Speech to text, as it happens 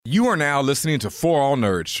You are now listening to For All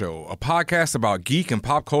Nerds Show, a podcast about geek and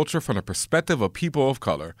pop culture from the perspective of people of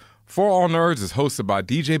color. For All Nerds is hosted by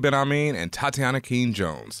DJ Benhameen and Tatiana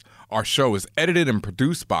Jones. Our show is edited and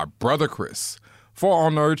produced by Brother Chris. For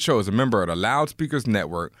All Nerds Show is a member of the Loudspeakers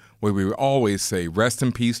Network, where we always say rest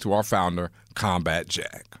in peace to our founder, Combat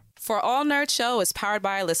Jack. For All Nerds Show is powered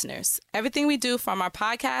by our listeners. Everything we do, from our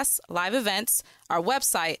podcasts, live events, our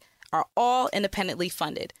website, are all independently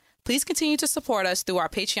funded. Please continue to support us through our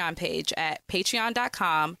Patreon page at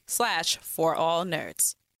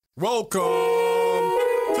patreon.com/forallnerds. Welcome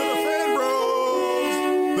to the Fan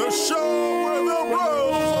Bros, the show where the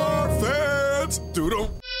bros are fans.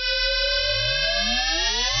 Doodle.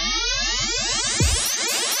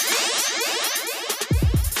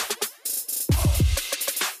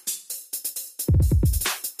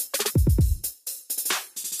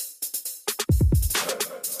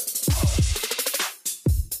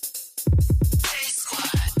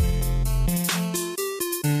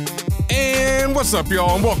 What's up,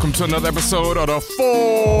 y'all, and welcome to another episode of the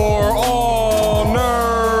For All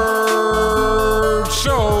Nerds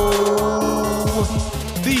Show,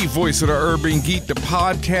 the voice of the urban geek, the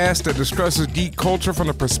podcast that discusses geek culture from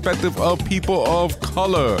the perspective of people of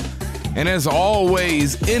color. And as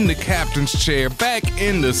always, in the captain's chair, back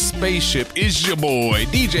in the spaceship, is your boy,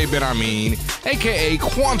 DJ Benhameen, a.k.a.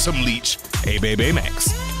 Quantum Leech, A-Baby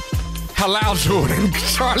Max. Halal Jordan,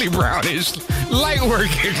 Charlie Brownish, light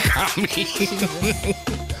working comedy,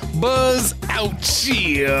 Buzz out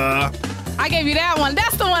here. I gave you that one.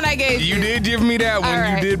 That's the one I gave you. You did give me that one.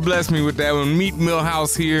 Right. You did bless me with that one. Meet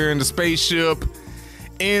Millhouse here in the spaceship.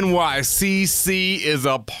 NYCC is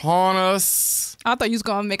upon us. I thought you was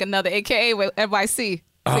going to make another AKA with NYC.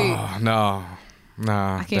 Oh, no.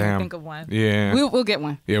 Nah, I can't even think of one. Yeah. We'll get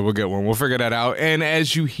one. Yeah, we'll get one. We'll figure that out. And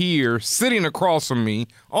as you hear, sitting across from me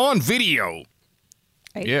on video,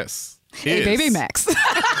 yes. Hey, Baby Max.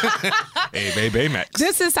 Hey, Baby Max.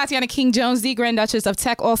 This is Tatiana Jones, the Grand Duchess of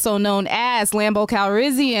Tech, also known as Lambo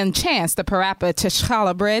Calrissian, Chance the Parappa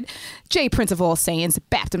T'Challa Bread, J Prince of All Saiyans,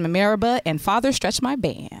 Baptist Mameraba, and Father Stretch My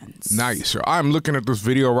Bands. Nice. I'm looking at this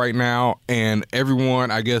video right now, and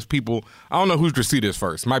everyone, I guess people, I don't know who's to see this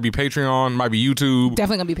first. Might be Patreon, might be YouTube.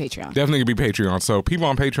 Definitely going to be Patreon. Definitely going to be Patreon. So people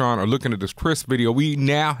on Patreon are looking at this Chris video. We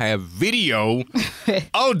now have video.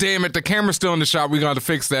 Oh, damn it. The camera's still in the shot. We're going to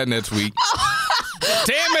fix that next week. Damn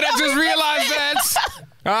it, I just realized that.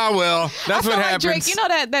 Ah, well, that's what happens. Drake, you know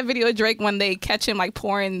that video of Drake when they catch him like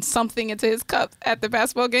pouring something into his cup at the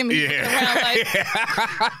basketball game? Yeah.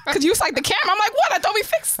 Because you was like the camera. I'm like, what? I thought we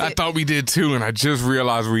fixed it. I thought we did too, and I just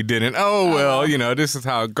realized we didn't. Oh, well, this is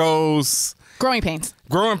how it goes. Growing pains.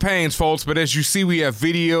 Growing pains, folks. But as you see, we have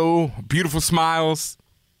video, beautiful smiles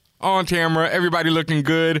on camera, everybody looking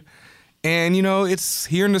good. And, it's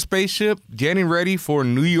here in the spaceship, getting ready for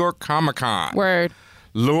New York Comic-Con. Word.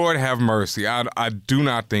 Lord have mercy. I do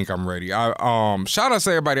not think I'm ready. Shout out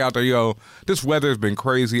to everybody out there. Yo, this weather's been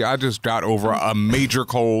crazy. I just got over a major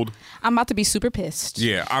cold. I'm about to be super pissed.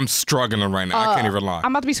 Yeah, I'm struggling right now. I can't even lie.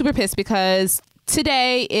 I'm about to be super pissed because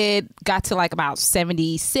today it got to like about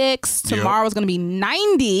 76. Tomorrow's going to be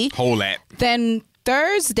 90. Hold that. Then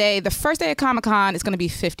Thursday, the first day of Comic-Con, is going to be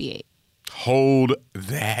 58. Hold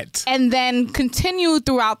that. And then continue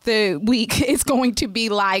throughout the week, it's going to be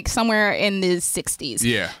like somewhere in the 60s.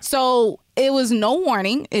 Yeah. So it was no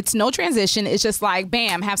warning. It's no transition. It's just like,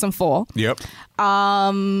 bam, have some fall. Yep.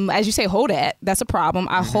 As you say, hold that. That's a problem.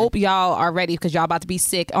 I hope y'all are ready because y'all about to be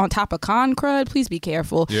sick. On top of con crud, please be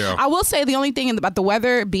careful. Yeah. I will say the only thing about the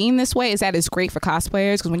weather being this way is that it's great for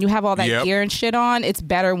cosplayers because when you have all that gear and shit on, it's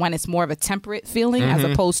better when it's more of a temperate feeling as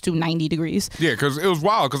opposed to 90 degrees. Yeah, because it was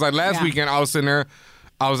wild. Because like last weekend, I was sitting there,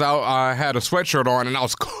 I was out, I had a sweatshirt on, and I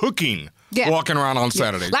was cooking. Yeah. Walking around on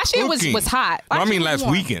Saturday. Last year was hot. Last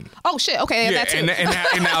weekend. Oh, shit. Okay, yeah, that too.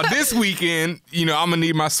 And now this weekend, I'm going to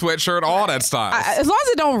need my sweatshirt, all that stuff. As long as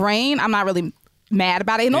it don't rain, I'm not really mad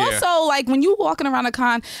about it. And also, like, when you walking around a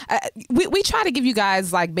con, we try to give you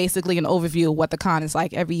guys, like, basically an overview of what the con is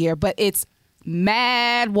like every year, but it's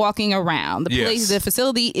mad walking around. The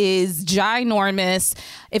facility is ginormous.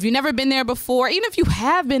 If you've never been there before, even if you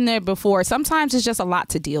have been there before, sometimes it's just a lot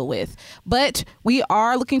to deal with. But we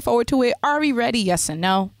are looking forward to it. Are we ready? Yes and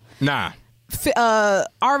no. Nah.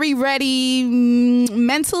 Are we ready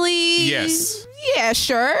mentally? Yes. Yeah,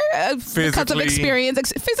 sure. Because of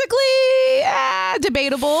experience. Physically,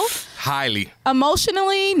 debatable. Highly.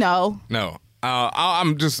 Emotionally, no. No.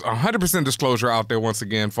 I'm just 100% disclosure out there once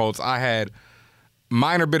again, folks. I had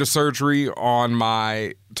minor bit of surgery on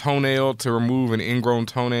my toenail to remove an ingrown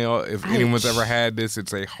toenail. If anyone's ever had this,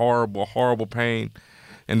 it's a horrible, horrible pain.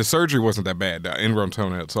 And the surgery wasn't that bad. The ingrown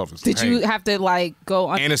toenail itself is Did pain. you have to like go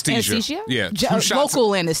on anesthesia? Yeah,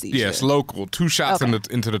 local anesthesia. Yes, local. 2 shots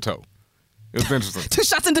into the toe. It was interesting. 2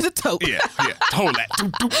 shots into the toe. Yeah. Hold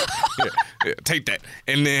that. Yeah, take that.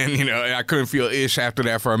 And then, I couldn't feel ish after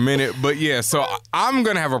that for a minute. But yeah, so I'm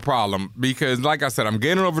going to have a problem because, like I said, I'm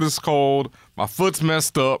getting over this cold. My foot's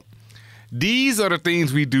messed up. These are the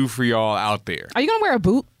things we do for y'all out there. Are you going to wear a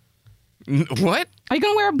boot? What? Are you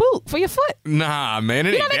going to wear a boot for your foot? Nah, man,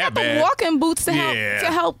 it ain't they that got bad. The walking boots to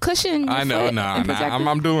help cushion your I know, foot nah. and protect it.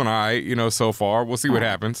 I'm doing all right, so far. We'll see what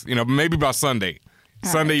happens. Maybe by Sunday.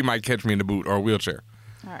 Sunday, you might catch me in the boot or a wheelchair.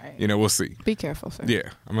 All right. We'll see. Be careful, sir. Yeah,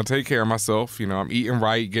 I'm going to take care of myself. I'm eating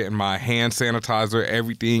right, getting my hand sanitizer,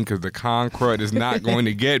 everything, because the con crud is not going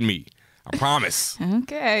to get me. I promise.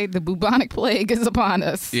 Okay, the bubonic plague is upon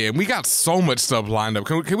us. Yeah, we got so much stuff lined up.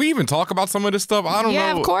 Can we even talk about some of this stuff? I don't know.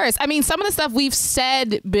 Yeah, of course. I mean, some of the stuff we've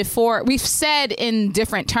said before, we've said in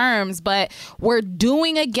different terms, but we're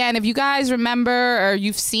doing again. If you guys remember or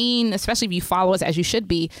you've seen, especially if you follow us as you should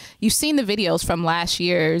be, you've seen the videos from last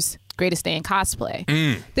year's Greatest Day in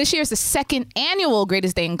Cosplay. This year's the 2nd annual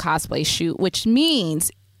Greatest Day in Cosplay shoot, which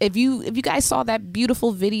means if you guys saw that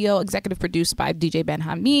beautiful video, executive produced by DJ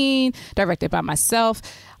Benhameen, directed by myself,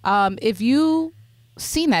 if you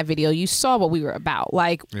seen that video, you saw what we were about.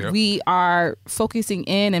 Like, we are focusing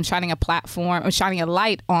in and shining a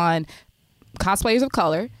light on cosplayers of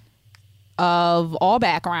color, of all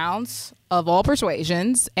backgrounds, of all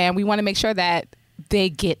persuasions, and we want to make sure that they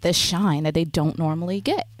get the shine that they don't normally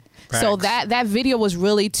get. Facts. So that video was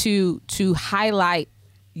really to highlight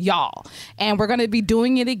y'all, and we're going to be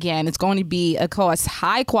doing it again. It's going to be, of course,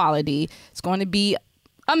 high quality. It's going to be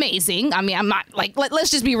amazing. I mean, I'm not like,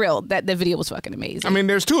 let's just be real, that the video was fucking amazing. I mean,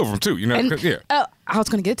 there's 2 of them too, I was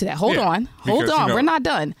going to get to that. Hold on. We're not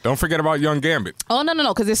done. Don't forget about Young Gambit. Oh,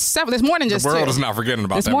 no, because there's more than just 2. The world is not forgetting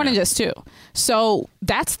about that. There's more than just 2. So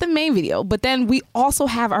that's the main video. But then we also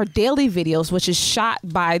have our daily videos, which is shot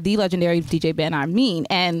by the legendary DJ Benhameen.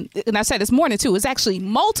 And I said it's more than 2. It's actually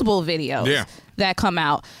multiple videos that come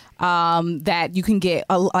out. That you can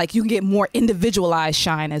get more individualized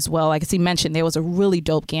shine as well. Like as he mentioned, there was a really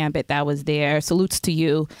dope gambit that was there. Salutes to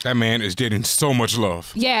you. That man is getting so much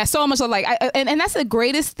love. Yeah, so much love. And that's the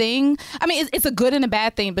greatest thing. I mean, it's a good and a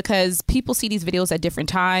bad thing because people see these videos at different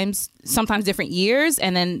times, sometimes different years,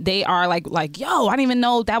 and then they are like, yo, I didn't even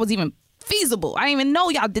know that was even feasible. I didn't even know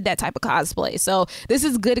y'all did that type of cosplay. So this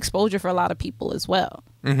is good exposure for a lot of people as well.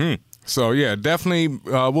 Mm-hmm. So, yeah, definitely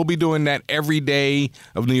we'll be doing that every day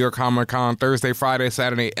of New York Comic Con, Thursday, Friday,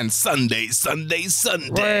 Saturday, and Sunday.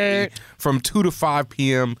 Word. From 2 to 5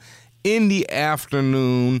 p.m. in the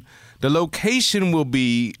afternoon. The location will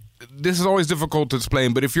be, this is always difficult to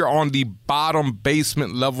explain, but if you're on the bottom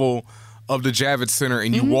basement level of the Javits Center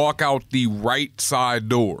and you walk out the right side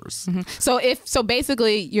doors. So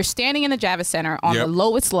basically you're standing in the Javits Center on the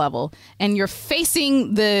lowest level and you're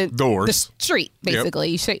facing the doors, the street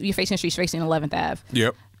basically. You're facing the street, facing 11th Ave.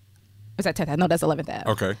 Yep. Is that 10th Ave? No, that's 11th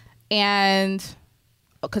Ave. Okay. And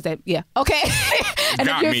okay. And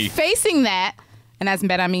if you're facing that, and as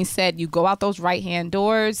Benhameen said, you go out those right-hand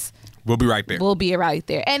doors. We'll be right there. We'll be right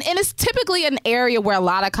there. And it's typically an area where a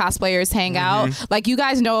lot of cosplayers hang out. Like, you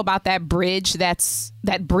guys know about that bridge, that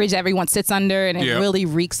bridge everyone sits under, and it really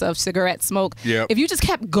reeks of cigarette smoke. If you just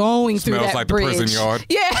kept going through that like bridge. The prison yard.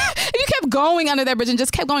 Yeah. If you kept going under that bridge and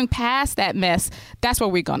just kept going past that mess, that's where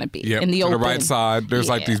we're going to be. In the open. To the right side, there's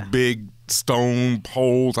like these big stone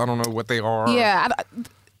poles. I don't know what they are. Yeah.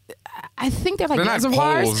 I think they're like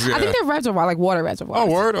reservoirs. Poles, I think they're reservoirs, like water reservoirs.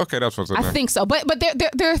 Oh, word? Okay, that's what's in there. I think so. But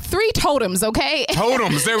there are 3 totems, okay?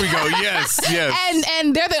 Totems, there we go. Yes.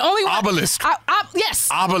 And they're the only ones. Obelisk. Yes.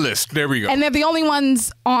 Obelisk, there we go. And they're the only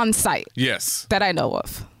ones on site. Yes. That I know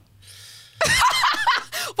of.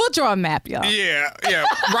 We'll draw a map, y'all. Yeah.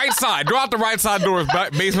 Right side. Draw out the right side doors,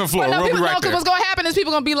 basement floor. Well, no, we'll be right there. What's going to happen is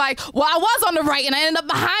people going to be like, well, I was on the right and I ended up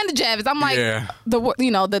behind the Javits. I'm like,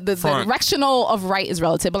 the directional of right is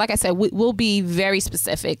relative. But like I said, we'll be very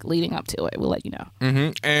specific leading up to it. We'll let you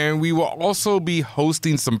know. And we will also be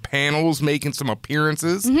hosting some panels, making some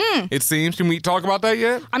appearances, it seems. Can we talk about that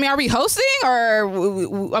yet? I mean, are we hosting or,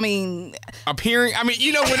 appearing? I mean,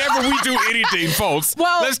 whenever we do anything, folks,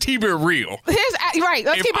 let's keep it real. Let's keep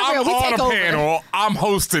it real. We take over. Panel, I'm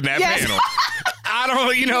hosting that panel. I don't,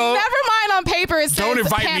 Never mind on paper it says don't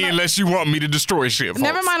invite me unless you want me to destroy shit, folks.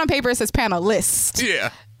 Never mind on paper it says panelist.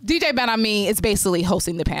 Yeah. DJ Benhameen is basically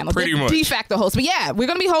hosting the panel. Pretty much. De facto host. But yeah, we're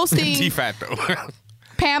going to be hosting. De facto.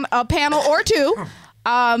 A panel or 2.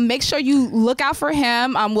 Make sure you look out for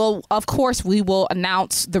him. We will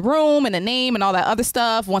announce the room and the name and all that other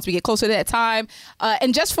stuff once we get closer to that time.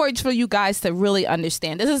 And just for you guys to really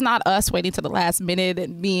understand, this is not us waiting to the last minute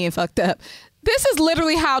and being fucked up. This is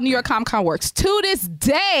literally how New York Comic Con works. To this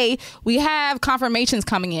day, we have confirmations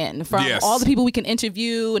coming in from all the people we can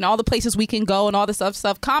interview and all the places we can go and all this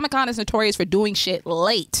stuff. Comic Con is notorious for doing shit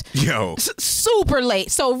late. Yo. Super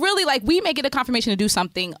late. So really, like, we may get a confirmation to do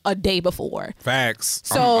something a day before. Facts.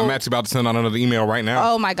 So I'm actually about to send out another email right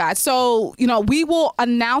now. Oh, my God. So, we will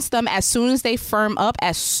announce them as soon as they firm up,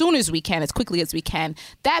 as soon as we can, as quickly as we can.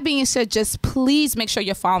 That being said, just please make sure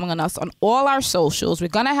you're following us on all our socials. We're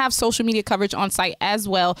going to have social media coverage on site as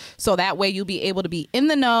well, so that way you'll be able to be in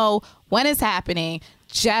the know when it's happening.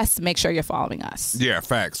 Just make sure you're following us. Yeah,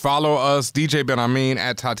 facts. Follow us, DJ Benhameen,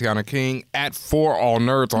 at Tatiana King, at For All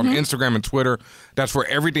Nerds on Instagram and Twitter. That's where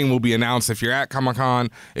everything will be announced. If you're at Comic-Con,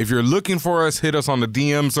 if you're looking for us, hit us on the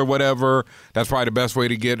DMs or whatever. That's probably the best way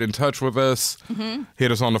to get in touch with us.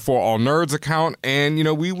 Hit us on the For All Nerds account, and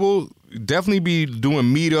we will definitely be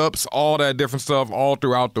doing meetups, all that different stuff all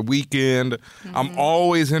throughout the weekend. I'm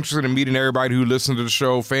always interested in meeting everybody who listens to the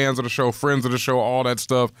show, fans of the show, friends of the show, all that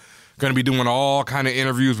stuff. Going to be doing all kind of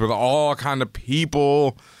interviews with all kind of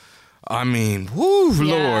people. I mean, Lord.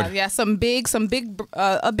 Yeah,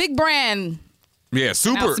 a big brand. Yeah,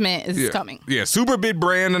 announcement is coming. Yeah, super big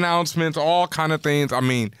brand announcements, all kind of things. I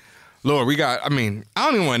mean, Lord, I don't even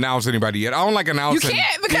want to announce anybody yet. I don't like announcing. You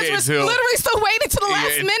can't, because we're literally still waiting to the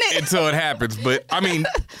last minute. Until it happens. But, I mean,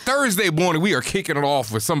 Thursday morning, we are kicking it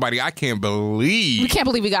off with somebody I can't believe. We can't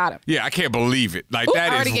believe we got him. Yeah, I can't believe it. Like,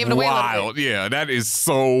 that already is gave it away wild. Yeah, that is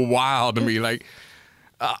so wild to me. Like,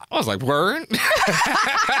 I was like, word? Like,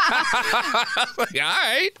 all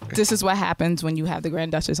right. This is what happens when you have the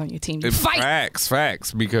Grand Duchess on your team. You fight.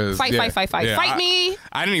 Facts. Because fight. Yeah, Fight me.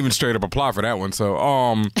 I didn't even straight up apply for that one. So,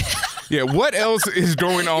 yeah. What else is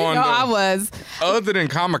going on? I was other than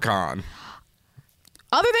Comic-Con.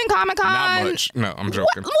 Other than Comic-Con, not much. No, I'm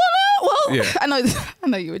joking. Well, yeah. I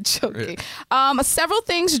know you were joking. Yeah. Several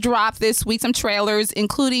things dropped this week. Some trailers,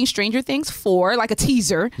 including Stranger Things 4, like a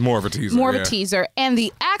teaser. More of a teaser, and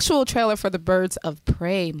the actual trailer for the Birds of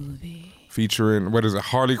Prey movie. Featuring, what is it,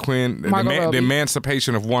 Harley Quinn, the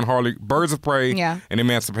emancipation of one Harley, Birds of Prey, and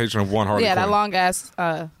emancipation of one Harley Quinn. Yeah, that long ass.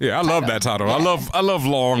 I love that title. Yeah. I love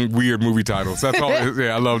long, weird movie titles. That's all.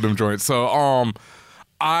 I love them joints. So,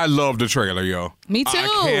 I love the trailer, yo. Me too.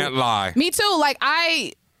 I can't lie. Me too. Like,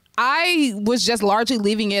 I was just largely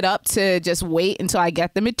leaving it up to just wait until I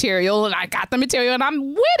get the material, and I got the material, and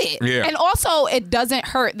I'm with it. Yeah. And also, it doesn't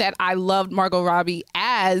hurt that I loved Margot Robbie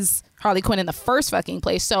as Harley Quinn in the first fucking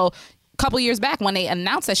place. So, a couple years back when they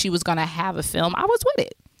announced that she was going to have a film, I was with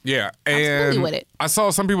it. Yeah. Absolutely with it. I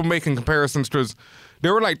saw some people making comparisons because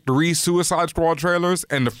there were like 3 Suicide Squad trailers,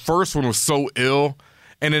 and the first one was so ill.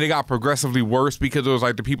 And then it got progressively worse because it was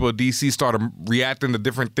like the people at DC started reacting to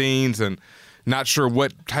different things and not sure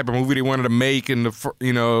what type of movie they wanted to make in the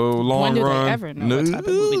long run. When do they ever know what type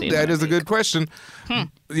of movie they That is a good question.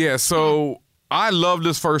 Yeah, so I love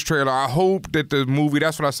this first trailer. I hope that the movie,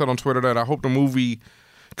 that's what I said on Twitter, that I hope the movie,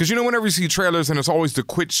 because whenever you see trailers and it's always the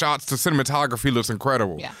quick shots, the cinematography looks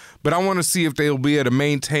incredible. Yeah. But I want to see if they'll be able to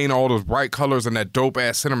maintain all those bright colors and that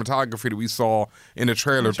dope-ass cinematography that we saw in the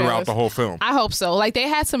trailer throughout the whole film. I hope so. Like, they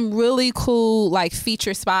had some really cool, like,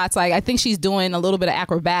 feature spots. Like, I think she's doing a little bit of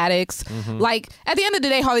acrobatics. Like, at the end of the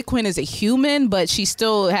day, Harley Quinn is a human, but she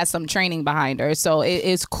still has some training behind her. So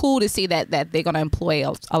it's cool to see that they're going to employ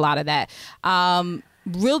a lot of that.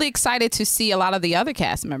 Really excited to see a lot of the other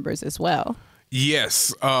cast members as well.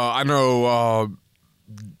 Yes. I know...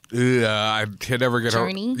 I can never get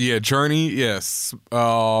Journey? her. Yeah, Journey, yes.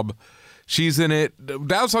 She's in it.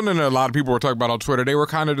 That was something that a lot of people were talking about on Twitter. They were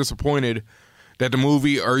kind of disappointed that the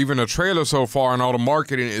movie or even the trailer so far and all the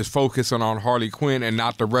marketing is focusing on Harley Quinn and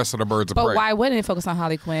not the rest of the Birds of Prey. But why wouldn't it focus on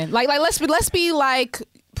Harley Quinn? Like let's be like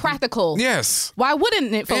practical. Yes. Why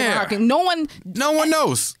wouldn't it focus on Harley Quinn? No one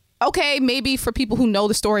knows. Okay, maybe for people who know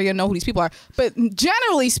the story and know who these people are, but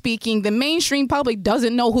generally speaking, the mainstream public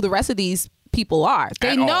doesn't know who the rest of these people are.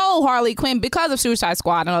 They know Harley Quinn because of Suicide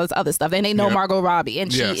Squad and all this other stuff, and they know Margot Robbie,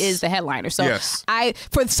 and she is the headliner. So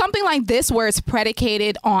for something like this where it's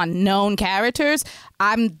predicated on known characters,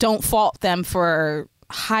 I don't fault them for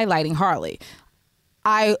highlighting Harley.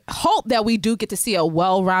 I hope that we do get to see a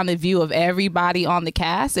well-rounded view of everybody on the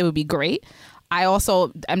cast. It would be great. I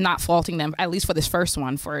also am not faulting them, at least for this first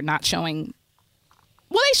one, for not showing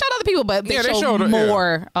Well, they showed other people, but they showed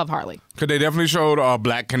more of Harley. Because they definitely showed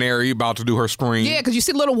Black Canary about to do her scream. Yeah, because you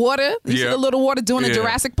see the little water. You see the little water doing the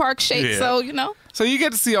Jurassic Park shake. Yeah. So, you know. So you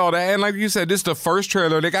get to see all that. And like you said, this is the first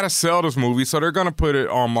trailer. They got to sell this movie, so they're going to put it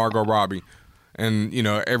on Margot Robbie and, you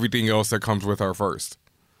know, everything else that comes with her first.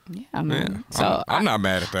 Yeah, man. So I'm not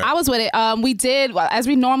mad at that. I was with it. We did, as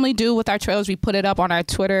we normally do with our trailers, we put it up on our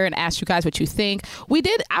Twitter and asked you guys what you think. We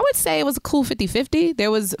did, I would say it was a cool 50-50.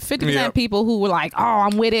 There was 50% people who were like, oh,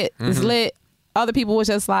 I'm with it. It's lit. Other people was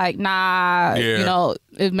just like, nah, you know,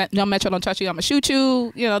 if no Metro don't touch you, I'm gonna shoot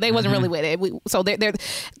you. You know, they wasn't really with it. So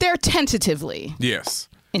they're tentatively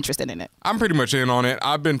interested in it. I'm pretty much in on it.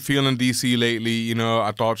 I've been feeling DC lately. You know,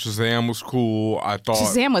 I thought Shazam was cool. I thought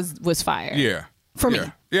Shazam was fire. Yeah. For me.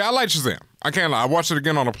 Yeah, I like Shazam. I can't lie. I watched it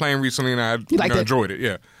again on a plane recently, and I enjoyed it.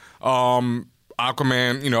 Yeah.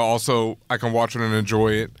 Aquaman, you know, also I can watch it and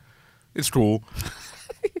enjoy it. It's cool.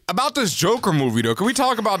 About this Joker movie, though, can we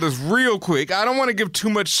talk about this real quick? I don't want to give too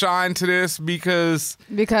much shine to this because...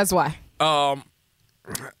 Because why? Let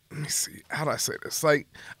me see. How do I say this? Like,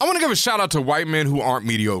 I want to give a shout out to white men who aren't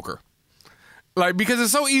mediocre. Like, because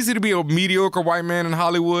it's so easy to be a mediocre white man in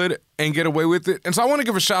Hollywood and get away with it. And so I want to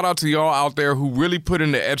give a shout out to y'all out there who really put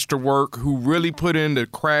in the extra work, who really put in the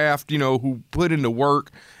craft, you know, who put in the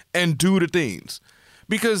work and do the things.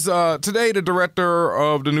 Because today the director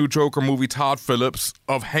of the new Joker movie, Todd Phillips,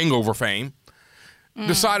 of Hangover fame,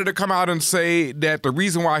 decided to come out and say that the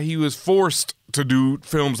reason why he was forced to do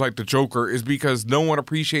films like The Joker is because no one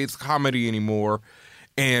appreciates comedy anymore.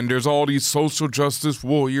 And there's all these social justice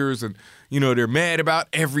warriors and, you know, they're mad about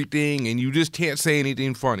everything and you just can't say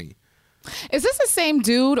anything funny. Is this the same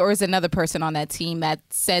dude or is it another person on that team that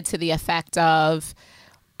said to the effect of,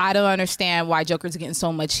 I don't understand why Joker's getting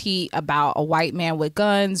so much heat about a white man with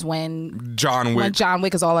guns when John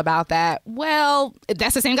Wick is all about that? Well,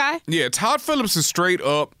 that's the same guy? Yeah, Todd Phillips is straight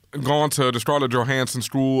up gone to the Scarlett Johansson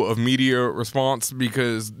School of Media Response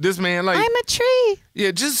because this man, like... I'm a tree.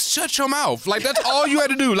 Yeah, just shut your mouth. Like, that's all you had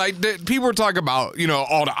to do. Like, people were talking about, you know,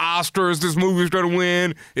 all the Oscars this movie's going to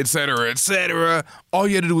win, et cetera, et cetera. All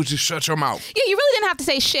you had to do was just shut your mouth. Yeah, you really didn't have to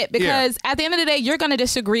say shit because at the end of the day, you're going to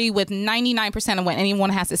disagree with 99% of what anyone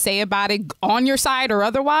has to say about it on your side or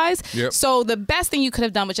otherwise. Yep. So the best thing you could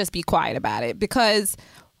have done was just be quiet about it because...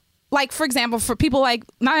 Like, for example, for people like,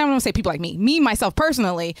 not I don't want to say people like me, myself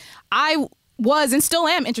personally, I was and still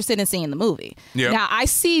am interested in seeing the movie. Yep. Now, I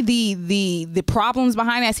see the problems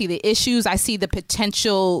behind it. I see the issues. I see the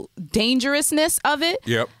potential dangerousness of it.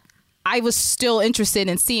 Yep. I was still interested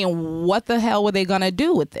in seeing what the hell were they going to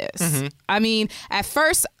do with this. Mm-hmm. I mean, at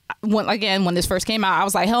first... When this first came out, I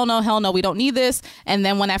was like, hell no, we don't need this. And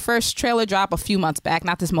then when that first trailer dropped a few months back,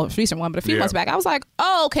 not this most recent one, but a few months back, I was like,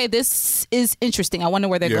 oh, okay, this is interesting. I wonder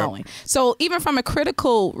where they're going. So even from a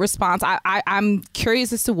critical response, I'm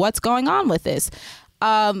curious as to what's going on with this.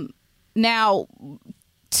 Now,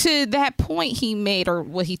 to that point he made, or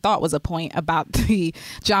what he thought was a point about the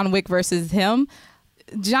John Wick versus him,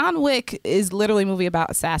 John Wick is literally a movie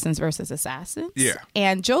about assassins versus assassins. Yeah.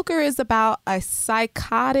 And Joker is about a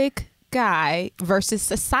psychotic guy versus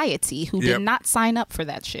society who did not sign up for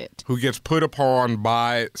that shit. Who gets put upon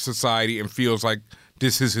by society and feels like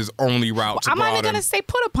this is his only route to go out. I'm not even going to say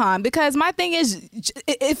put upon because my thing is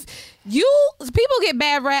if people get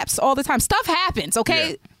bad raps all the time. Stuff happens, okay?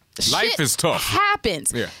 Yeah. Life is tough.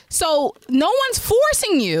 Happens. Yeah. So no one's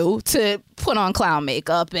forcing you to put on clown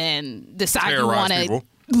makeup and decide you want to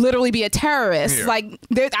literally be a terrorist. Yeah. Like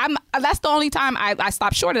that's the only time I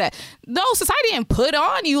stop short of that. No, society didn't put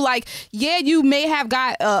on you. Like, yeah, you may have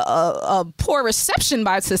got a poor reception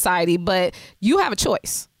by society, but you have a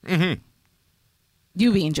choice. Mm-hmm.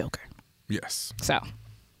 You being Joker. Yes.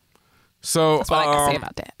 So that's what I can say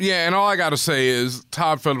about that. Yeah, and all I got to say is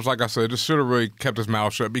Todd Phillips, like I said, just should have really kept his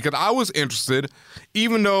mouth shut because I was interested,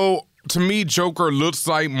 even though to me Joker looks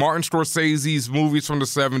like Martin Scorsese's movies from the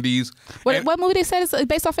 70s. What movie they said is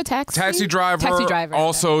based off of Taxi Driver? Taxi Driver.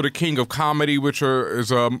 Also, The King of Comedy, which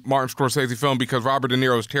is a Martin Scorsese film because Robert De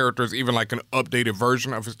Niro's character is even like an updated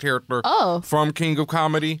version of his character from King of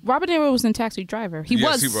Comedy. Robert De Niro was in Taxi Driver. He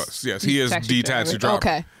was. Yes, he is the Taxi Driver.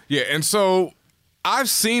 Okay. Yeah, and so...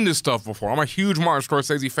 I've seen this stuff before. I'm a huge Martin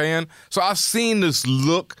Scorsese fan, so I've seen this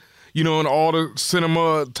look, you know, in all the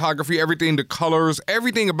cinematography, everything, the colors,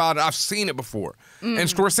 everything about it. I've seen it before. And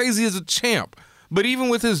Scorsese is a champ. But even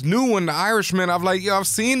with his new one, The Irishman, I'm like, I've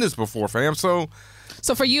seen this before, fam. So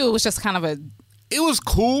for you, it was just kind of it was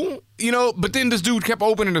cool, you know, but then this dude kept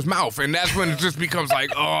opening his mouth, and that's when it just becomes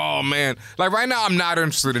like, oh, man. Like, right now, I'm not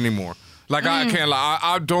interested anymore. Like, I can't lie.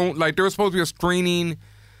 I don't, like, there was supposed to be a screening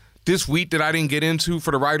this week that I didn't get into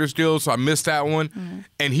for the writer's deal, so I missed that one. Mm-hmm.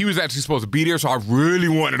 And he was actually supposed to be there, so I really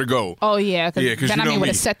wanted to go. Oh, yeah. Because Benhameen would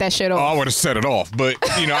have set that shit off. Oh, I would have set it off. But,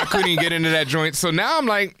 I couldn't even get into that joint. So now I'm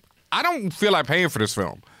like, I don't feel like paying for this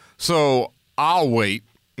film. So I'll wait,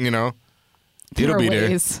 It'll be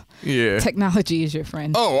there. Yeah. Technology is your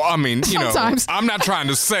friend. Oh, I mean, Sometimes. I'm not trying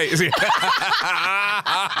to say.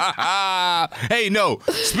 Hey, no.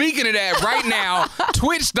 Speaking of that, right now,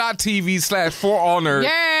 twitch.tv/forallnerds.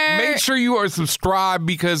 Yeah. Make sure you are subscribed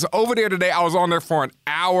because over there today, I was on there for an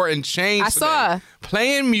hour and change. I saw.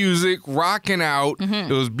 Playing music, rocking out.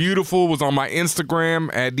 Mm-hmm. It was beautiful. Was on my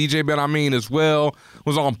Instagram at DJ Benhameen as well.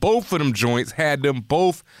 Was on both of them joints. Had them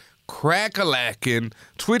both crack-a-lackin'.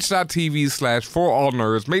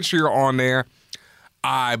 Twitch.tv/forallnerds. Make sure you're on there.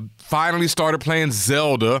 I finally started playing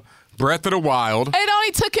Zelda Breath of the Wild. It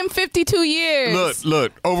only took him 52 years.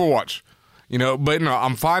 Look, Overwatch. But no,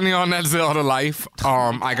 I'm finally on that Zelda life.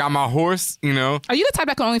 I got my horse, Are you the type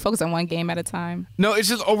that can only focus on one game at a time? No, it's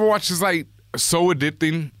just Overwatch is like so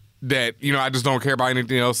addicting that, I just don't care about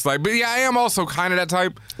anything else. But yeah, I am also kind of that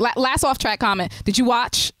type. Last off-track comment. Did you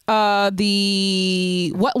watch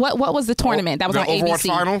the what was the tournament that was on ABC? Overwatch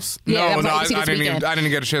Finals? Yeah, no, I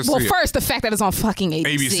didn't get a chance to see it. Well, first, the fact that it's on fucking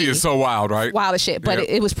ABC. ABC is so wild, right? Wild as shit, but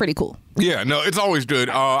it was pretty cool. Yeah, no, it's always good.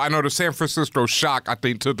 I know the San Francisco Shock, I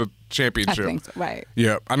think, took the championship. I think so, right.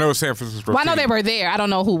 Yeah, I know San Francisco I know they were there. I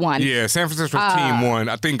don't know who won. Yeah, San Francisco's team won.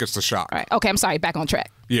 I think it's the Shock. Right. Okay, I'm sorry. Back on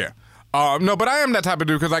track. Yeah. No, but I am that type of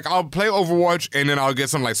dude because I'll play Overwatch and then I'll get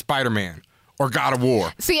something like Spider-Man or God of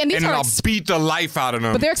War. See, and then I'll beat the life out of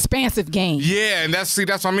them. But they're expansive games. Yeah, and that's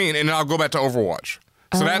what I mean. And then I'll go back to Overwatch.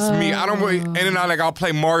 So that's me. I don't really, and then I'll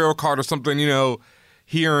play Mario Kart or something,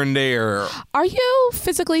 here and there. Are you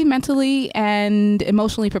physically, mentally, and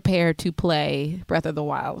emotionally prepared to play Breath of the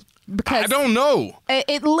Wild? Because I don't know.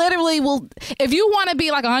 It literally will. If you want to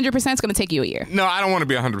be like 100%, it's going to take you a year. No, I don't want to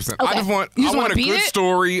be 100%. Okay. I want a good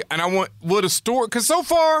story, and I want a story. Because so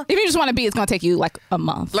far, if you just want to be, it's going to take you like a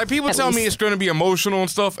month. Like people tell me it's going to be emotional and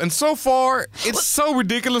stuff, and so far it's so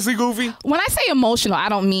ridiculously goofy. When I say emotional, I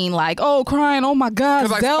don't mean like crying. Oh my God,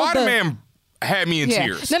 because like Spider-Man had me in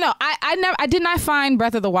tears. No, I did not find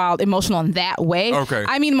Breath of the Wild emotional in that way. Okay.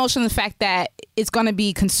 I mean emotional in the fact that it's going to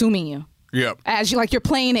be consuming you. Yep. As you're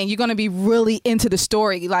playing it, you're going to be really into the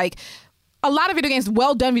story. Like a lot of video games,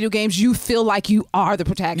 well-done video games, you feel like you are the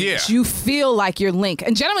protagonist. Yeah. You feel like you're Link.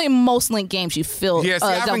 And generally in most Link games, you feel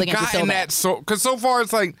I haven't gotten that. Because so far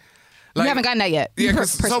it's like you haven't gotten that yet. Yeah,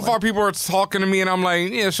 because so far people are talking to me and I'm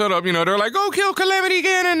like, yeah, shut up. They're like, go kill Calamity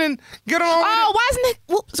Ganon and get on with it.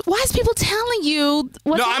 Why is people telling you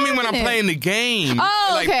what's happening? I mean when I'm playing the game.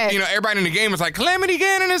 Oh, okay. Everybody in the game is like, Calamity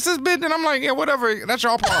Ganon is this bitch. And I'm like, yeah, whatever. That's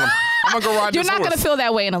your problem. I'm going to go ride You're this horse. not going to feel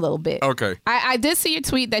that way in a little bit. Okay. I did see your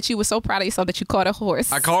tweet that you were so proud of yourself that you caught a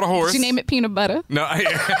horse. I caught a horse. Did you name it Peanut Butter? No.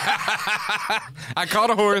 I caught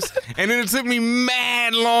a horse, and then it took me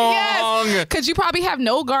mad long. Yes, because you probably have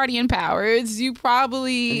no guardian powers. You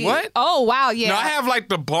probably... What? Oh, wow, yeah. No, I have like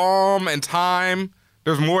the bomb and time.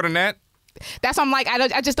 There's more than that. That's why I'm like,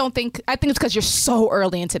 I just don't think... I think it's because you're so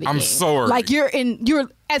early into the game. I'm so early. Like, you're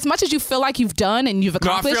as much as you feel like you've done and you've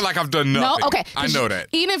accomplished... No, I feel like I've done nothing. No? Okay. I know that.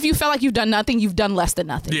 Even if you feel like you've done nothing, you've done less than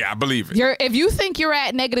nothing. Yeah, I believe it. If you think you're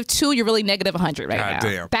at -2, you're really -100 right now.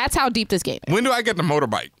 Damn. That's how deep this game is. When do I get the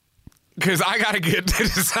motorbike? Because I got to get to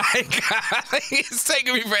this. It's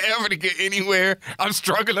taking me forever to get anywhere. I'm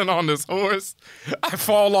struggling on this horse. I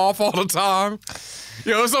fall off all the time.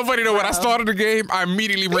 It's so funny though. When I started the game, I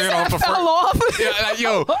immediately ran off the first. Fell off.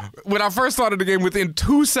 Yeah, when I first started the game, within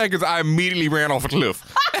 2 seconds, I immediately ran off a cliff.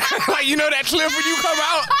 Like that cliff when you come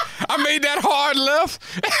out. I made that hard left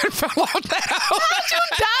and fell off that house. You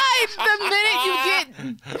died the minute you get.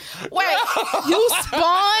 Wait, you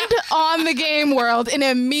spawned on the game world and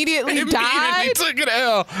immediately died. Took it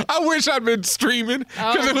L. I wish I'd been streaming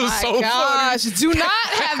because it was so funny. Do not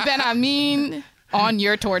have Benhameen on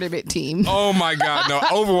your tournament team. Oh my God, no.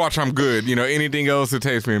 Overwatch, I'm good. Anything else, it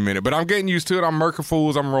takes me a minute. But I'm getting used to it. I'm murking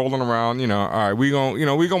fools. I'm rolling around. All right, we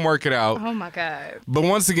gonna work it out. Oh my God. But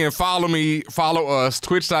once again, follow me, follow us,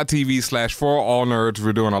 twitch.tv/forallnerds.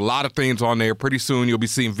 We're doing a lot of things on there. Pretty soon you'll be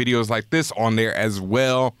seeing videos like this on there as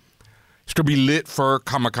well. It's gonna be lit for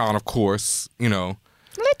Comic-Con, of course,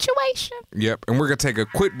 Lituation. Yep, and we're gonna take a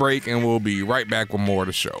quick break and we'll be right back with more of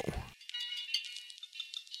the show.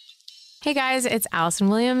 Hey guys, it's Allison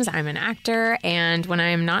Williams. I'm an actor, and when I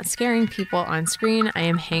am not scaring people on screen, I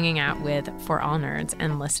am hanging out with For All Nerds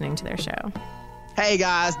and listening to their show. Hey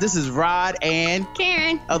guys, this is Rod and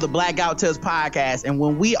Karen of the Blackout Tales podcast, and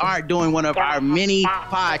when we aren't doing one of our mini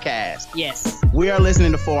podcasts, yes, we are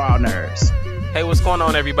listening to For All Nerds. Hey, what's going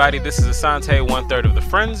on, everybody? This is Asante, 1/3 of the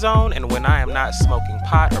Friend Zone, and when I am not smoking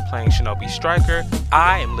pot or playing Shinobi Striker,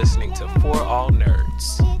 I am listening to For All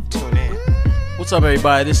Nerds. Tune in. What's up,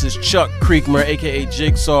 everybody? This is Chuck Creekmer, aka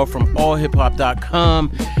Jigsaw from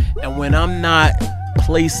allhiphop.com, and when I'm not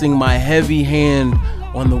placing my heavy hand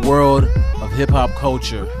on the world of hip-hop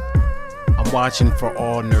culture, I'm watching For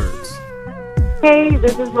All Nerds. Hey,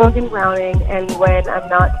 this is Logan Browning, and when I'm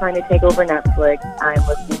not trying to take over Netflix, I'm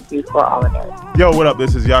listening to For All Nerds. Yo, what up?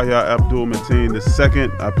 This is Yahya Abdul-Mateen II.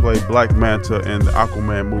 I play Black Manta in the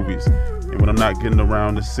Aquaman movies. And when I'm not getting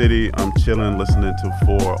around the city, I'm chilling, listening to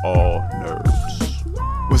For All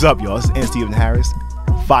Nerds. What's up, y'all? This is N. Stephen Harris,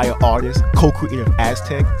 fire artist, co-creator of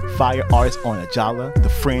Aztec, fire artist on Ajala, The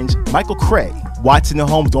Fringe, Michael Cray, Watson and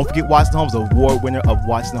Holmes. Don't forget Watson and Holmes, award winner of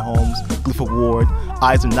Watson and Holmes, Glyph Award.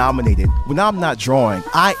 Eyes are nominated. When I'm not drawing,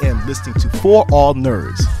 I am listening to For All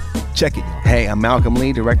Nerds. Check it. Hey, I'm Malcolm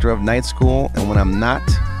Lee, director of Night School, and when I'm not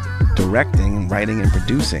directing, writing, and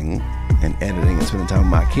producing, and editing and spending time with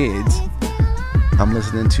my kids, I'm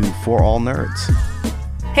listening to For All Nerds.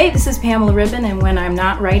 Hey, this is Pamela Ribbon, and when I'm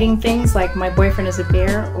not writing things like My Boyfriend is a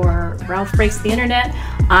Bear or Ralph Breaks the Internet,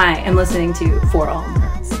 I am listening to For All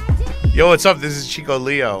Nerds. Yo, what's up? This is Chico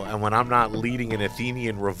Leo, and when I'm not leading an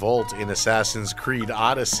Athenian revolt in Assassin's Creed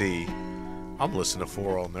Odyssey, I'm listening to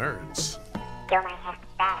For All Nerds.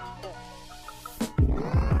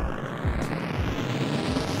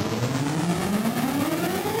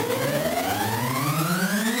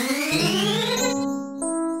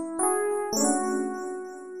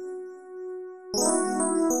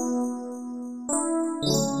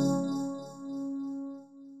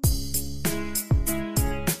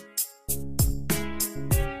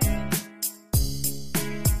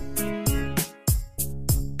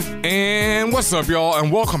 And what's up, y'all,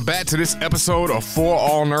 and welcome back to this episode of For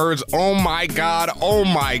All Nerds. Oh my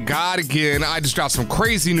god again. I just dropped some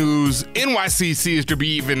crazy news. NYCC is to be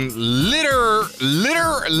even litterist.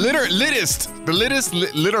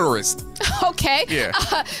 Okay. Yeah.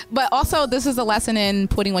 But also, this is a lesson in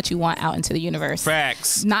putting what you want out into the universe.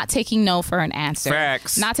 Facts. Not taking no for an answer.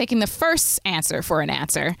 Facts. Not taking the first answer for an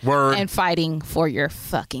answer. Word. And fighting for your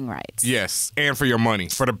fucking rights. Yes, and for your money,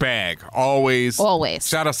 for the bag. Always.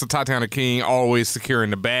 Shout out to Tatiana King, always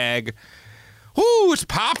securing the bag. Ooh, it's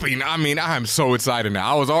popping. I mean, I'm so excited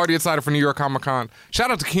now. I was already excited for New York Comic Con. Shout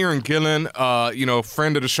out to Kieran Gillen,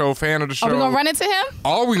 friend of the show, fan of the show. Are we going to run into him?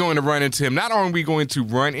 Are we going to run into him? Not only are we going to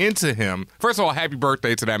run into him, first of all, happy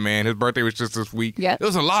birthday to that man. His birthday was just this week. Yeah. There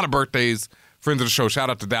was a lot of birthdays. Friends of the show. Shout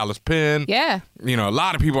out to Dallas Penn. Yeah. A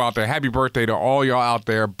lot of people out there. Happy birthday to all y'all out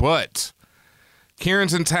there. But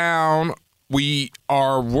Kieran's in town. We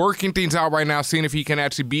are working things out right now, seeing if he can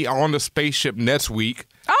actually be on the spaceship next week.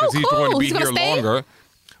 Oh, he's cool. going to be He's here gonna stay? longer.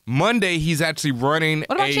 Monday, he's actually running.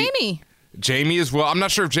 What about Jamie? Jamie as well. I'm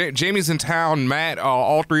not sure if Jamie's in town. Matt,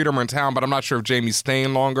 all three of them are in town, but I'm not sure if Jamie's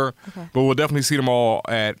staying longer. Okay. But we'll definitely see them all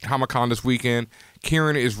at Comic-Con this weekend.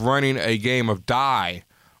 Kieran is running a game of Die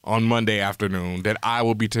on Monday afternoon that I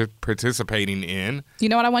will be participating in. You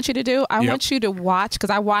know what I want you to do? I want you to watch, because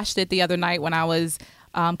I watched it the other night when I was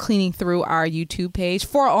cleaning through our YouTube page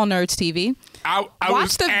for All Nerds TV. I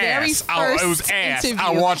watched the very first interview. I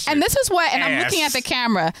watched it. And this is what, and I'm looking at the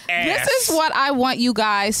camera. This is what I want you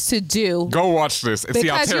guys to do. Go watch this and see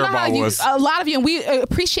how terrible I was. A lot of you, and we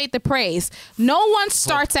appreciate the praise. No one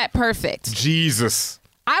starts at perfect. Jesus.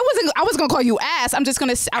 I was gonna call you ass. I was just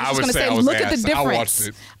gonna say, look at the difference. I watched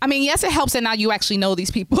it. I mean, yes, it helps that now you actually know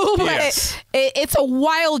these people, but yes. it's a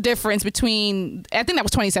wild difference between. I think that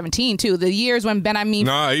was 2017 too. The years when Benhameen.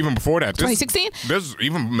 No, even before that. 2016. This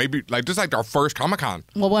even maybe this like our first Comic-Con.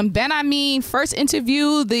 Well, when Benhameen first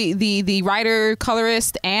interviewed the writer,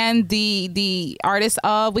 colorist, and the artist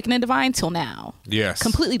of Wicked and Divine till now. Yes.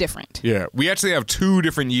 Completely different. Yeah, we actually have 2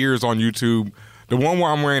 different years on YouTube. The one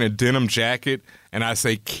where I'm wearing a denim jacket and I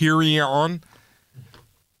say Kieran.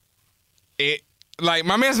 My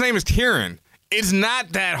man's name is Kieran. It's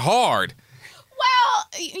not that hard. Well,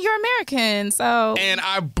 you're American, so. And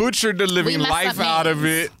I butchered the living life out of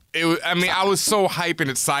it. I was so hyped and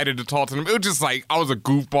excited to talk to them. It was just like I was a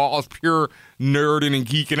goofball. I was pure nerding and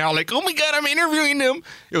geeking out. Like, oh my god, I'm interviewing them.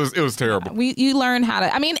 It was terrible. You learn how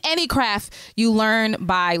to. I mean, any craft you learn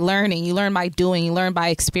by learning. You learn by doing. You learn by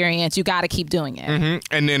experience. You got to keep doing it. Mm-hmm.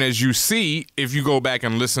 And then, as you see, if you go back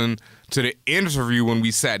and listen to the interview when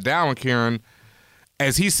we sat down with Kieran,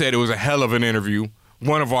 as he said, it was a hell of an interview.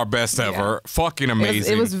 One of our best ever. Fucking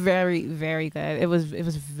amazing. It was very, very good. It was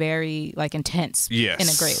very intense. Yes. In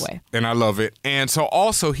a great way. And I love it. And so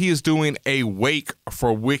also he is doing a wake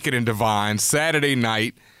for Wicked and Divine Saturday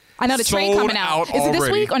night. I know the trade coming out. Is it this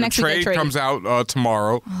already. week or next week? The trade comes out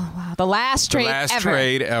tomorrow. Oh, wow. The last trade ever. The last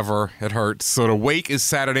trade ever. It hurts. So the wake is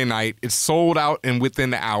Saturday night. It's sold out and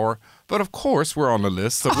within the hour. But of course, we're on the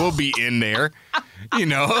list, so we'll be in there.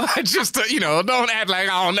 Just don't act like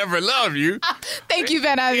I'll never love you. Thank you,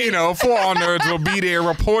 Benhameen. For All Nerds will be there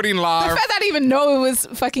reporting live. The fact I didn't even know it was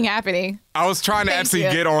fucking happening. I was trying to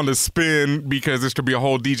get on the spin because this could be a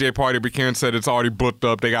whole DJ party, but Karen said it's already booked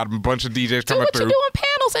up. They got a bunch of DJs coming through. Do what you do in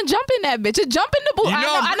panels and jump in that bitch. Just jump in the booth.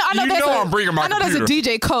 I'm bringing my computer. There's a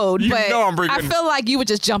DJ code, but I feel like you would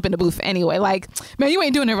just jump in the booth anyway. Like, man, you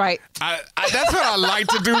ain't doing it right. That's what I like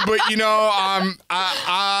to do, but I'm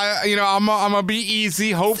gonna be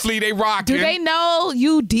easy. Hopefully they rock. Do they know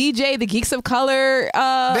you DJ the Geeks of Color?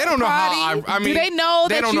 They don't know party? how. Do they know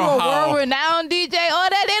that you a world-renowned DJ? Or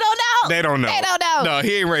that they don't know? They don't know. They don't know. No,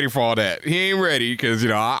 he ain't ready for all that. He ain't ready because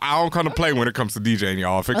I don't come to play when it comes to DJing,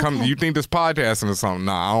 y'all. If it comes, you think this podcasting or something?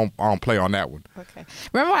 Nah, I don't play on that one. Okay.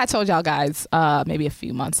 Remember I told y'all guys maybe a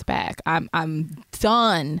few months back. I'm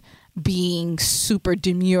done being super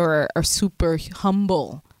demure or super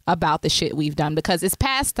humble about the shit we've done, because it's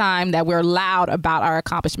past time that we're loud about our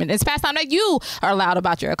accomplishments. It's past time that you are loud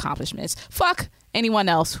about your accomplishments. Fuck anyone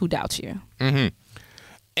else who doubts you. Mm-hmm.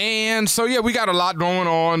 And so, yeah, we got a lot going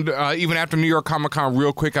on. Even after New York Comic Con,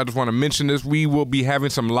 real quick, I just want to mention this. We will be having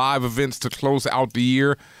some live events to close out the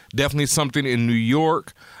year. Definitely something in New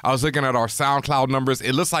York. I was looking at our SoundCloud numbers.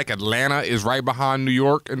 It looks like Atlanta is right behind New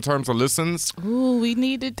York in terms of listens. Ooh, we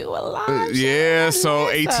need to do a live yeah, so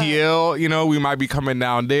ATL, we might be coming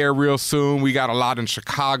down there real soon. We got a lot in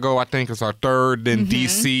Chicago, I think it's our third, then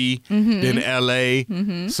DC, then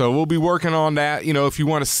LA. So we'll be working on that. If you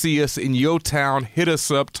want to see us in your town, hit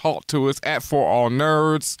us up, talk to us at For All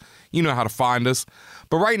Nerds. You know how to find us.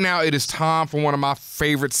 But right now, it is time for one of my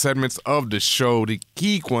favorite segments of the show, the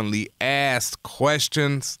Geekquently Asked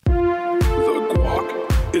Questions. The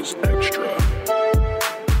guac is extra.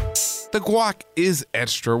 The guac is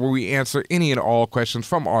extra, where we answer any and all questions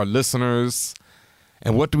from our listeners.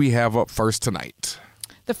 And what do we have up first tonight?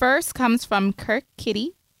 The first comes from Kirk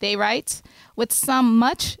Kitty. They write, with some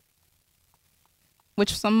much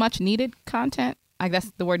needed content. I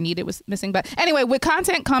guess the word needed was missing. But anyway, with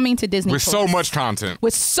content coming to Disney With Plus. so much content.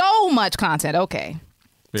 With so much content. Okay.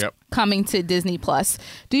 Yep. Coming to Disney Plus.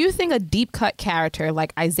 Do you think a deep cut character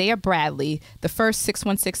like Isaiah Bradley, the first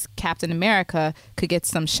 616 Captain America, could get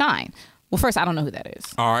some shine? Well, first, I don't know who that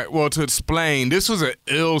is. All right. Well, to explain, this was an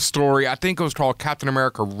ill story. I think it was called Captain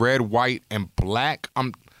America Red, White, and Black.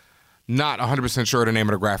 I'm not 100% sure of the name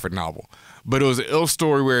of the graphic novel. But it was an ill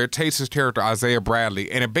story where it takes his character, Isaiah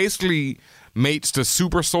Bradley, and it basically mates the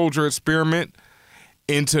super soldier experiment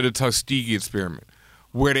into the Tuskegee experiment,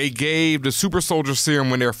 where they gave the super soldier serum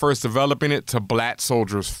when they were first developing it to black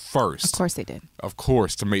soldiers first. Of course they did. Of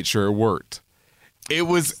course, to make sure it worked.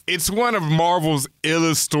 It's one of Marvel's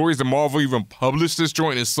illest stories. The Marvel even published this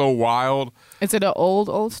joint. It's so wild. Is it an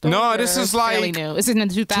old story? No, this is like fairly new. Is it in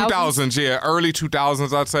the 2000s? 2000s, yeah, early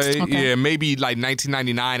 2000s, I'd say. Okay. Yeah, maybe like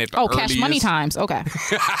 1999 at the earliest. Cash Money times. Okay.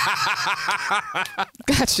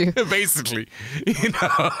 Got you. Basically,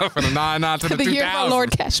 from the 99 to the 2000s. The year of our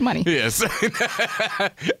Lord Cash Money. Yes.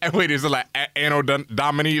 And wait, is it like Anno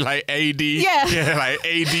Domini, like AD? Yeah. Like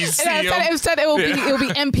ADC. Instead it will be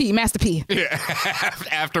MP, Master P. Yeah.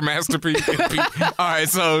 After Master P. MP. All right,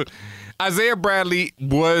 so Isaiah Bradley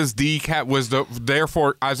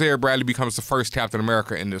therefore Isaiah Bradley becomes the first Captain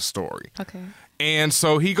America in this story. Okay. And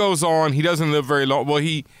so he goes on, he doesn't live very long. Well,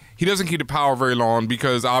 he doesn't keep the power very long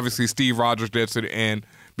because obviously Steve Rogers gets it and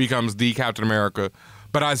becomes the Captain America.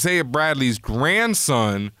 But Isaiah Bradley's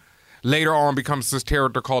grandson later on becomes this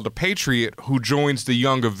character called the Patriot, who joins the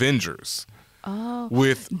Young Avengers. Oh,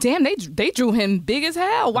 damn! They drew him big as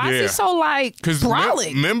hell. Why is he so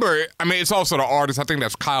brolic? Remember, I mean, it's also the artist. I think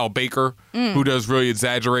that's Kyle Baker, who does really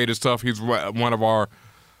exaggerated stuff. He's one of our.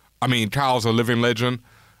 I mean, Kyle's a living legend.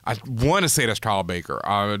 I want to say that's Kyle Baker.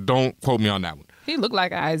 Don't quote me on that one. He looked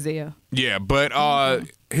like Isaiah. Yeah, but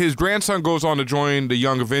his grandson goes on to join the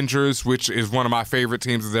Young Avengers, which is one of my favorite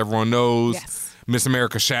teams, as everyone knows. Yes. Miss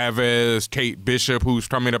America Chavez, Kate Bishop, who's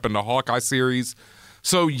coming up in the Hawkeye series.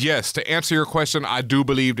 So, yes, to answer your question, I do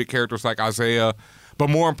believe that characters like Isaiah, but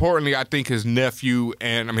more importantly, I think his nephew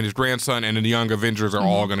his grandson and the Young Avengers are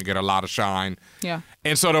all going to get a lot of shine. Yeah.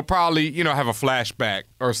 And so they'll probably, have a flashback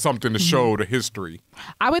or something to show the history.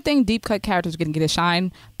 I would think deep cut characters are going to get a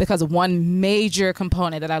shine because of one major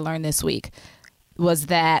component that I learned this week was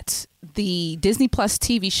that the Disney Plus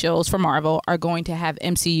TV shows for Marvel are going to have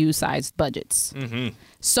MCU-sized budgets. Mm-hmm.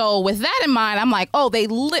 So with that in mind, I'm like, oh, they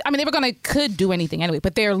could do anything anyway,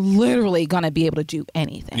 but they're literally going to be able to do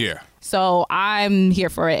anything. Yeah. So I'm here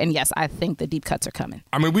for it, and yes, I think the deep cuts are coming.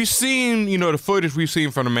 I mean, we've seen, the footage we've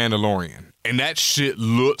seen from The Mandalorian, and that shit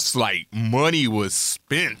looks like money was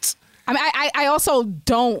spent. I mean, I also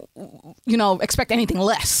don't, expect anything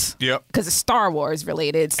less. Yep. Because it's Star Wars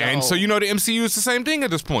related. So. And so, the MCU is the same thing at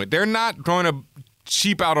this point. They're not going to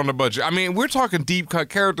cheap out on the budget. I mean, we're talking deep cut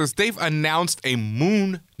characters. They've announced a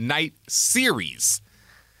Moon Knight series.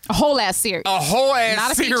 A whole ass series.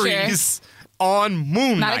 Not a series feature. On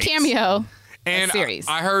Moon Knight. Not a cameo. And a series.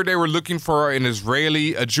 I heard they were looking for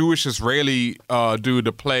a Jewish Israeli dude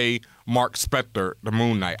to play Mark Spector, the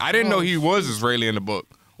Moon Knight. I didn't know he was Israeli in the book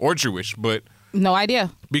or Jewish, but no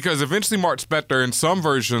idea. Because eventually Mark Spector in some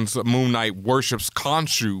versions of Moon Knight worships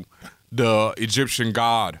Khonshu, the Egyptian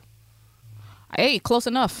god. Hey, close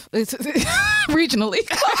enough. It's regionally.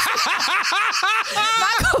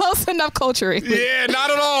 Not close enough culturally. Yeah, not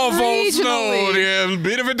at all, folks. No, yeah, a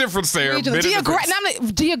bit of a difference there.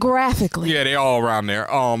 Geographically. Yeah, they all around there.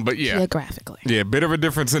 But yeah. Geographically. Yeah, bit of a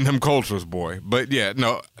difference in them cultures, boy. But yeah,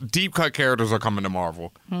 no, deep cut characters are coming to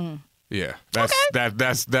Marvel. Yeah,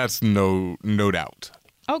 that's no doubt.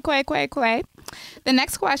 Okay. The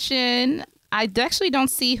next question, I actually don't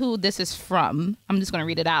see who this is from. I'm just going to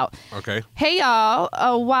read it out. Okay. Hey, y'all.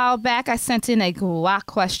 A while back, I sent in a guac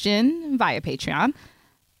question via Patreon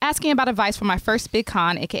asking about advice for my first big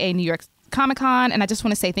con, a.k.a. New York Comic Con, and I just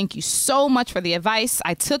want to say thank you so much for the advice.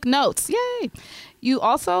 I took notes. Yay. You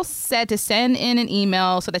also said to send in an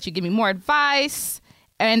email so that you give me more advice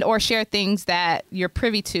and or share things that you're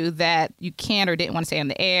privy to that you can't or didn't want to say on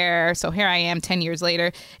the air. So here I am 10 years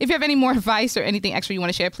later. If you have any more advice or anything extra you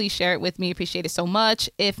want to share, please share it with me. Appreciate it so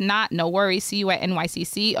much. If not, no worries. See you at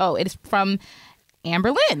NYCC. Oh, it is from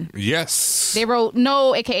Amber Lynn. Yes. They wrote,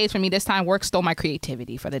 no AKAs for me this time. Work stole my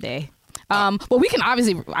creativity for the day. Well, we can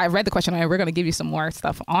obviously, I read the question and we're going to give you some more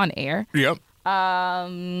stuff on air. Yep.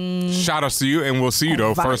 Shout outs to you, and we'll see you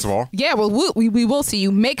though. First of all, yeah, well, we will see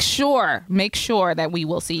you. Make sure that we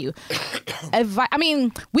will see you. I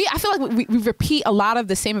feel like we repeat a lot of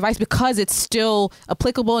the same advice because it's still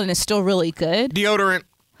applicable and it's still really good. Deodorant,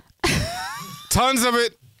 tons of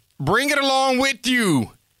it. Bring it along with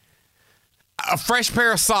you. A fresh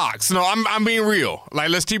pair of socks. No, I'm being real.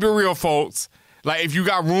 Like, let's keep it real, folks. Like, if you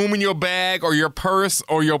got room in your bag or your purse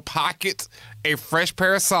or your pocket, a fresh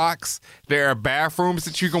pair of socks. There are bathrooms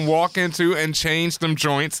that you can walk into and change them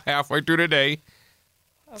joints halfway through the day.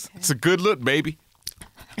 Okay. It's a good look, baby.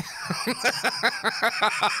 I'm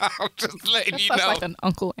just letting you know. That's like an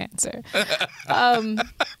uncle answer.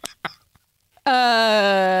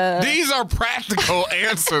 These are practical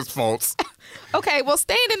answers, folks. Okay, well,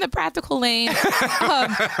 staying in the practical lane,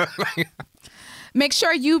 make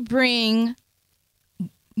sure you bring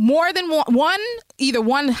more than either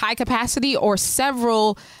one high capacity or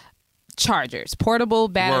several chargers, portable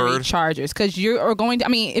battery chargers, because you're going to,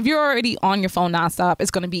 if you're already on your phone nonstop, it's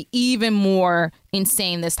going to be even more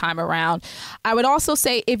insane this time around. I would also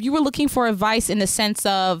say, if you were looking for advice in the sense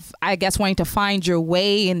of, I guess, wanting to find your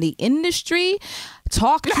way in the industry,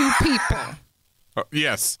 talk to people.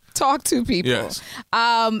 Yes. Talk to people. Yes.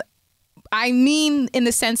 I mean, in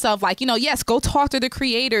the sense of yes, go talk to the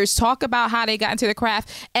creators, talk about how they got into the craft.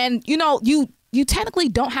 And, you technically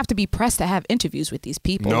don't have to be pressed to have interviews with these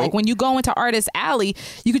people. Nope. Like when you go into Artist Alley,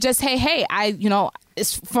 you could just, hey,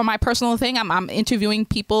 it's for my personal thing. I'm interviewing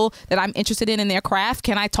people that I'm interested in their craft.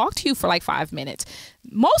 Can I talk to you for like 5 minutes?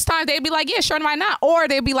 Most times they'd be like, yeah, sure, why not? Or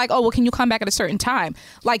they'd be like, oh, well, can you come back at a certain time?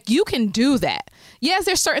 Like, you can do that. Yes,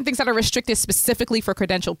 there's certain things that are restricted specifically for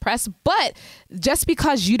credentialed press, but just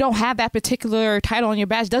because you don't have that particular title on your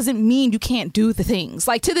badge doesn't mean you can't do the things.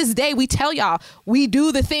 Like, to this day, we tell y'all we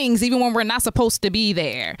do the things even when we're not supposed to be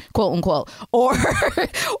there, quote unquote, or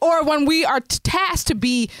when we are tasked to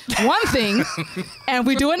be one thing and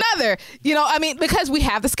we do another, because we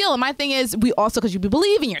have the skill. And my thing is, we also, because you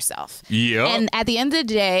believe in yourself. Yeah. And at the end of the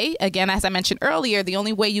day, again, as I mentioned earlier, the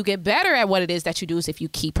only way you get better at what it is that you do is if you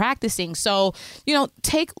keep practicing. So,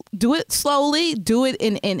 do it slowly, do it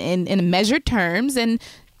in measured terms, and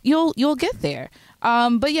you'll get there.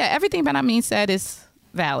 But yeah, everything Benhameen said is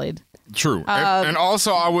valid. True. And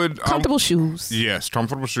also I would... Comfortable shoes. Yes,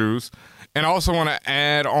 comfortable shoes. And I also want to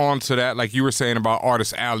add on to that, like you were saying about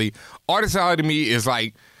Artist Alley. Artist Alley to me is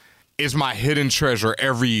my hidden treasure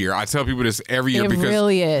every year. I tell people this every year because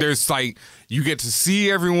really is. There's you get to see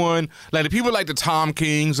everyone. Like the people like the Tom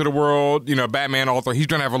Kings of the world, Batman author, he's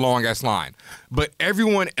gonna have a long ass line. But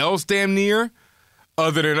everyone else damn near,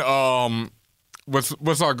 other than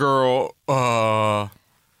what's our girl?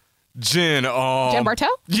 Jen Bartel?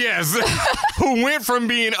 Yes. Who went from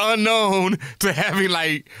being unknown to having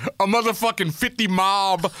like a motherfucking 50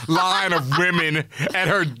 mob line of women at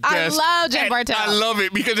her desk. I love Jen Bartel. I love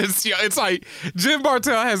it because it's like Jen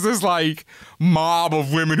Bartel has this like mob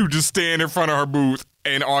of women who just stand in front of her booth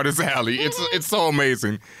in Artist Alley. It's so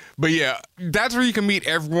amazing. But yeah, that's where you can meet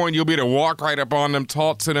everyone. You'll be able to walk right up on them,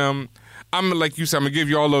 talk to them. Like you said, I'm gonna give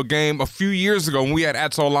you all a little game. A few years ago when we had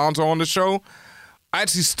Atso Alonso on the show, I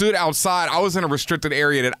actually stood outside. I was in a restricted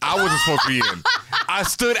area that I wasn't supposed to be in. I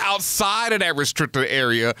stood outside of that restricted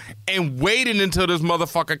area and waited until this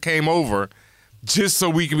motherfucker came over just so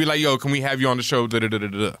we could be like, yo, can we have you on the show?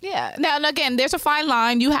 Da-da-da-da-da. Yeah. Now, and again, there's a fine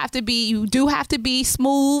line. You do have to be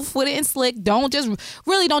smooth with it and slick. Don't just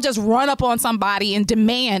run up on somebody and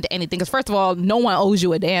demand anything. Because first of all, no one owes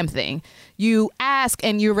you a damn thing. You ask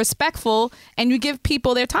and you're respectful and you give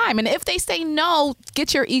people their time. And if they say no,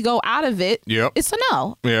 get your ego out of it. Yep. It's a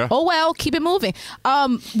no. Yeah. Oh, well, keep it moving.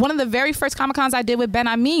 One of the very first Comic-Cons I did with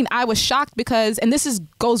Benhameen, I was shocked because, and this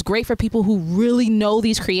goes great for people who really know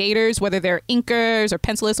these creators, whether they're inkers or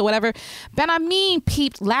pencilists or whatever. Benhameen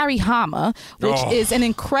peeped Larry Hama, which is an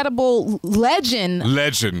incredible legend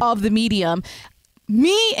of the medium.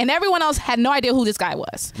 Me and everyone else had no idea who this guy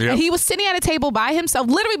was. Yep. And he was sitting at a table by himself,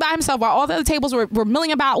 literally by himself, while all the other tables were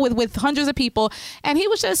milling about with hundreds of people. And he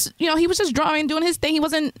was just, drawing, doing his thing. He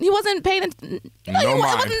wasn't paying, he wasn't paying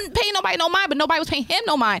nobody no mind, but nobody was paying him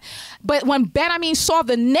no mind. But when Benhameen saw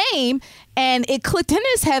the name and it clicked in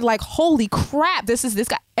his head like, holy crap, this is this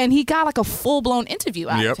guy. And he got like a full-blown interview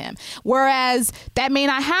out of him. Whereas that may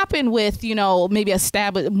not happen with, maybe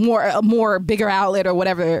a more bigger outlet or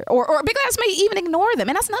whatever. Or bigger outlets may even ignore them.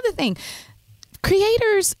 And that's another thing.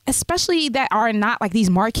 Creators, especially that are not like these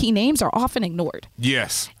marquee names, are often ignored.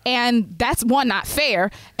 Yes. And that's one, not fair.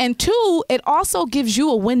 And two, it also gives you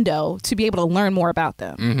a window to be able to learn more about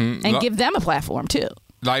them and give them a platform too.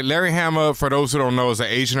 Like Larry Hama, for those who don't know, is an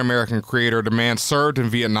Asian American creator. The man served in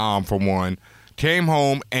Vietnam for one, came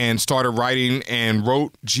home and started writing and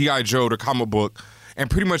wrote G.I. Joe, the comic book,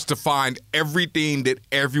 and pretty much defined everything that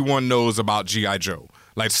everyone knows about G.I. Joe.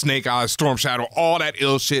 Like Snake Eyes, Storm Shadow, all that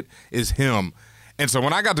ill shit is him. And so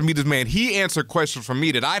when I got to meet this man, he answered questions from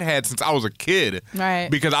me that I'd had since I was a kid.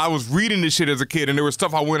 Right. Because I was reading this shit as a kid, and there was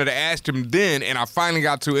stuff I wanted to ask him then, and I finally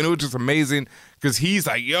got to, and it was just amazing because he's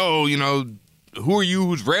like, yo, who are you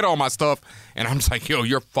who's read all my stuff? And I'm just like, yo,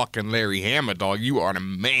 you're fucking Larry Hama, dog. You are the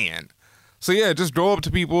man. So yeah, just go up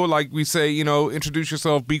to people, like we say, introduce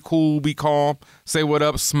yourself, be cool, be calm, say what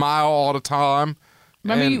up, smile all the time.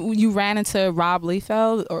 Remember you ran into Rob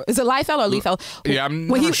Liefeld, or is it Liefeld or Liefeld? Yeah, I'm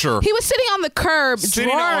not sure. He was sitting on the curb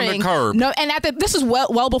drawing. On the curb. No, and this is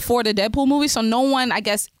well before the Deadpool movie, so no one, I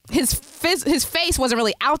guess, his face wasn't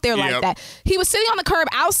really out there like that. He was sitting on the curb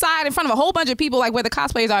outside in front of a whole bunch of people, like where the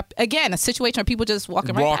cosplayers are. Again, a situation where people just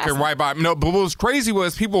walking right by. No, but what was crazy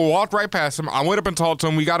was people walked right past him. I went up and talked to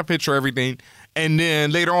him. We got a picture, everything. And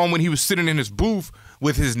then later on, when he was sitting in his booth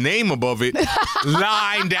with his name above it,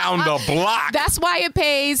 lying down the block. That's why it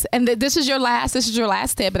pays. And this is your last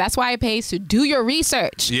tip. But that's why it pays to do your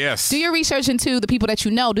research. Yes. Do your research into the people that you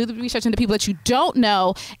know. Do the research into people that you don't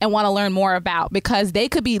know and want to learn more about, because they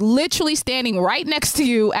could be literally standing right next to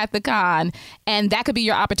you at the con, and that could be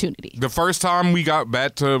your opportunity. The first time we got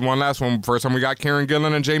back to first time we got Karen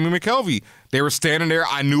Gillan and Jamie McKelvey. They were standing there.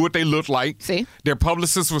 I knew what they looked like. See? Their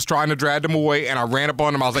publicist was trying to drag them away, and I ran up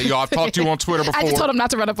on them. I was like, yo, I've talked to you on Twitter before. I just told him not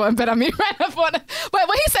to run up on him, but I mean ran up on him. But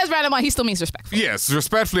when he says ran up on him, he still means respectfully. Yes,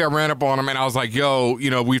 respectfully, I ran up on him, and I was like, yo,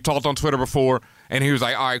 we've talked on Twitter before. And he was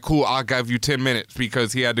like, all right, cool, I'll give you 10 minutes,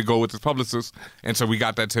 because he had to go with his publicist. And so we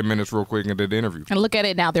got that 10 minutes real quick and did the interview. And look at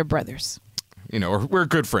it now, they're brothers. We're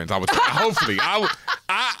good friends, I would say. Hopefully.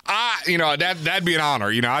 That'd be an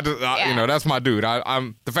honor. That's my dude.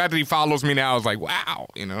 I'm the fact that he follows me now is like, wow,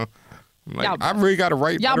 I'm like, I really got to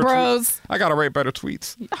write better bros. I got to write better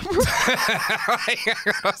tweets. I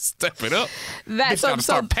got to step it up. Bitch got to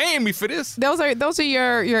start paying me for this. Those are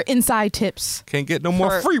your inside tips. Can't get no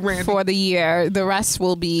more free, Randy. For the year. The rest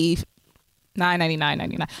will be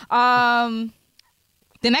 $9.99.99.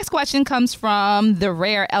 The next question comes from The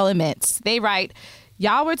Rare Elements. They write,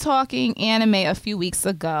 y'all were talking anime a few weeks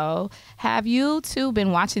ago. Have you two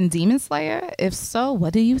been watching Demon Slayer? If so,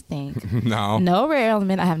 what do you think? No. No, Rare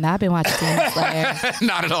Element. I have not been watching Demon Slayer.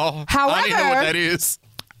 Not at all. However, I didn't know what that is.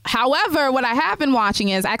 However, what I have been watching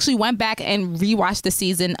is I actually went back and rewatched the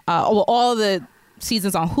season, all the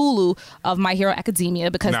seasons on Hulu of My Hero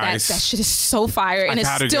Academia because Nice. that shit is so fire, and I it's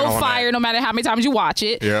gotta still get on fire that. no matter how many times you watch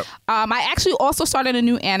it. Yep. I actually also started a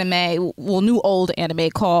new old anime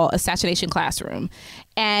called Assassination Classroom,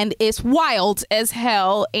 and it's wild as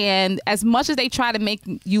hell. And as much as they try to make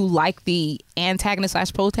you like the antagonist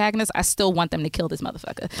 / protagonist, I still want them to kill this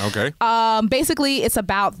motherfucker. Okay. Basically, it's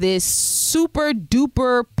about this super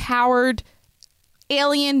duper powered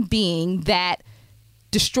alien being that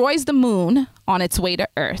destroys the moon on its way to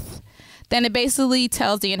Earth. Then it basically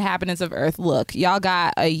tells the inhabitants of Earth, look, y'all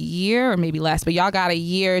got a year or maybe less, but y'all got a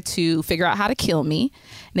year to figure out how to kill me.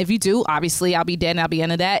 And if you do, obviously I'll be dead and I'll be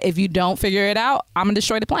into that. If you don't figure it out, I'm going to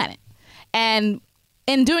destroy the planet. And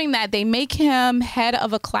in doing that, they make him head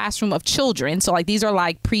of a classroom of children. So like these are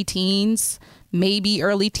like preteens, maybe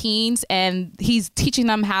early teens, and he's teaching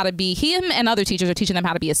them how to be, him and other teachers are teaching them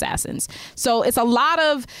how to be assassins. So it's a lot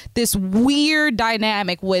of this weird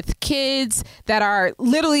dynamic with kids that are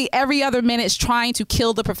literally every other minute trying to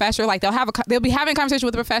kill the professor. Like they'll be having a conversation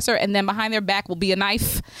with the professor, and then behind their back will be a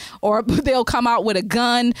knife, or they'll come out with a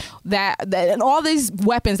gun and all these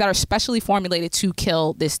weapons that are specially formulated to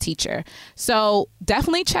kill this teacher. So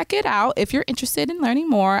definitely check it out if you're interested in learning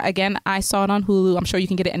more. Again, I saw it on Hulu. I'm sure you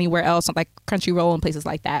can get it anywhere else, like Crunchyroll and places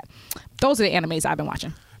like that. Those are the animes I've been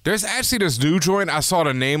watching. There's actually this new joint. I saw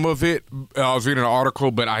the name of it. I was reading an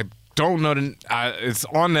article, but I don't know. It's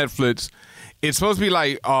on Netflix. It's supposed to be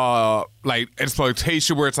like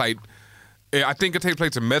exploitation, where it's like, I think it takes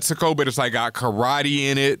place in Mexico, but it's like got karate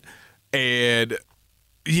in it, and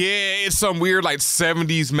yeah, it's some weird like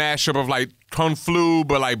 70s mashup of like kung flu,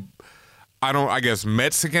 but like I guess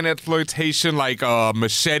Mexican exploitation, like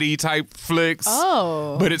machete type flicks.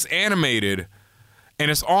 Oh. But it's animated. And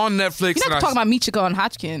it's on Netflix. You're not talking about Michiko and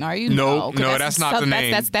Hodgkin, are you? No, that's not the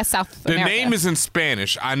name. That's South The America. name is in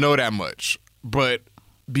Spanish. I know that much. But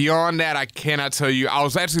beyond that, I cannot tell you. I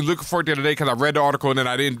was actually looking for it the other day because I read the article and then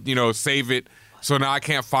I didn't, save it. So now I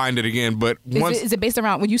can't find it again. But is it based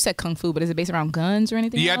around, well, you said kung fu, but is it based around guns or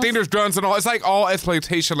anything else? I think there's guns and all. It's like all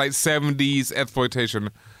exploitation, like 70s exploitation.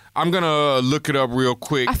 I'm going to look it up real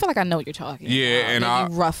quick. I feel like I know what you're talking about. And I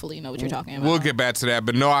roughly know what you're talking about. We'll get back to that.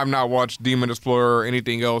 But no, I've not watched Demon Explorer or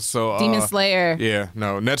anything else. So Demon Slayer. Yeah,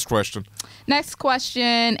 no. Next question. Next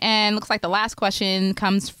question, and looks like the last question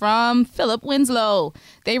comes from Philip Winslow.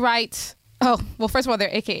 They write, first of all,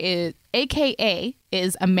 their AKA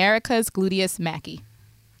is America's Gluteus Mackie.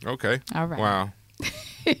 Okay. All right. Wow.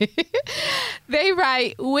 They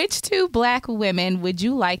write, which two black women would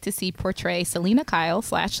you like to see portray Selena Kyle /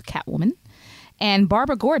 Catwoman and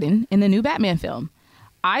Barbara Gordon in the new Batman film?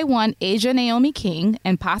 I want Asia Naomi King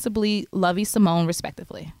and possibly Lovie Simone,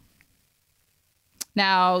 respectively.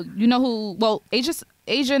 Now, you know who,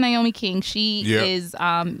 Asia Naomi King, she is,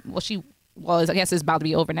 I guess it's about to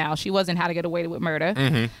be over now. She was in How to Get Away with Murder.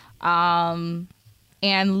 Mm-hmm.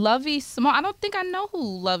 And Lovie Simone, I don't think I know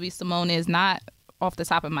who Lovie Simone is, not off the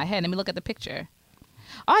top of my head. Let me look at the picture.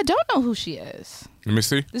 Oh, I don't know who she is. Let me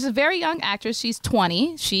see. This is a very young actress. She's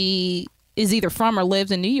 20. She is either from or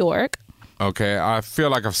lives in New York. Okay, I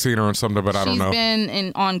feel like I've seen her in something, but I don't know. She's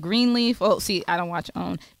been on Greenleaf. Oh, see, I don't watch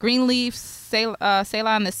OWN. Greenleaf, Sailor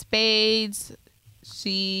and the Spades.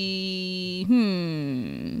 She's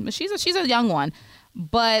a young one.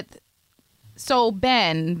 But, so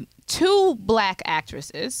Ben, two black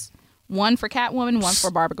actresses. One for Catwoman, one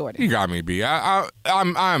for Barbara Gordon. You got me, B.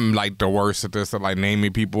 I'm like the worst at this, at like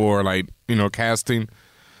naming people or like, casting.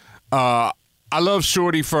 I love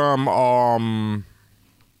Shorty from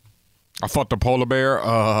I Fought the Polar Bear.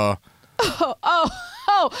 And I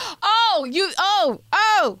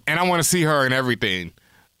want to see her in everything.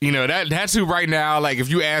 That's who right now, like if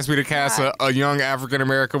you ask me to cast a young African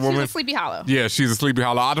American woman. She's a Sleepy Hollow. Yeah, she's a Sleepy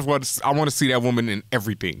Hollow. I want to see that woman in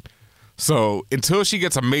everything. So until she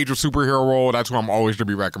gets a major superhero role, that's who I'm always going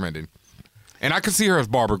to be recommending. And I could see her as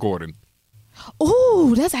Barbara Gordon.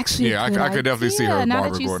 Ooh, that's actually I could definitely see her as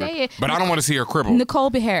Barbara Gordon. But I don't want to see her crippled.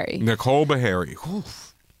 Nicole Beharie.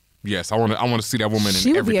 Oof. Yes, I want to see that woman in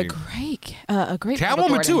everything. She would be a great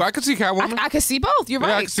Catwoman too. I could see Catwoman. I could see both. You're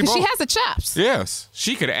right. Because she has the chops. Yes,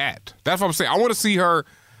 she could act. That's what I'm saying. I want to see her.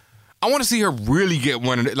 I want to see her really get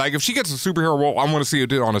one. Like if she gets a superhero role, I want to see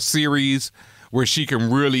her on a series where she can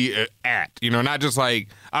really act, not just like,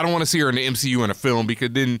 I don't want to see her in the MCU in a film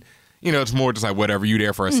because then, it's more just like, whatever, you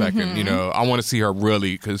there for a second, I want to see her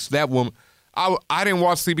really, because that woman, I didn't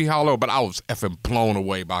watch Sleepy Hollow, but I was effing blown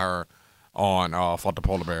away by her on Fought the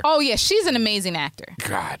Polar Bear. Oh, yeah, she's an amazing actor.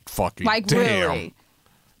 God fucking like, damn. Really.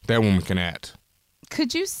 That woman can act.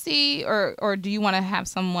 Could you see, or do you want to have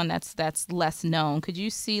someone that's less known? Could you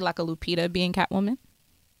see like a Lupita being Catwoman?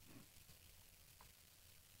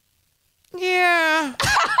 Yeah.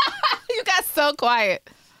 You got so quiet.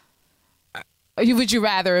 Would you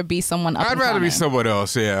rather it be someone up I'd and rather be coming? someone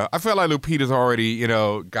else, yeah. I feel like Lupita's already,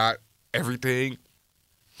 got everything.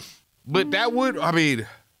 But that would,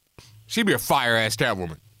 she'd be a fire-ass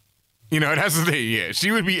Catwoman. That's the thing, yeah. She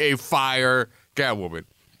would be a fire Catwoman.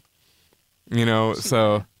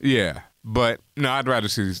 So, yeah. But, no, I'd rather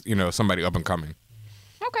see, somebody up and coming.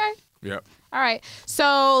 Okay. Yep. All right.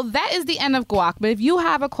 So that is the end of Guac. But if you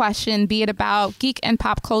have a question, be it about geek and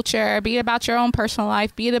pop culture, be it about your own personal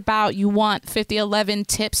life, be it about you want 5011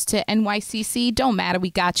 tips to NYCC, don't matter.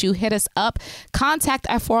 We got you. Hit us up. Contact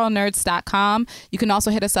at forallnerds.com. You can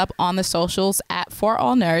also hit us up on the socials at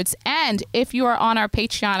forallnerds. And if you are on our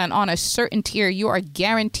Patreon and on a certain tier, you are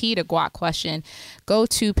guaranteed a Guac question. Go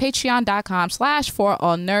to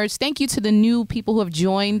patreon.com/forallnerds. Thank you to the new people who have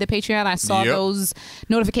joined the Patreon. I saw those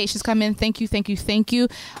notifications come in. Thank you.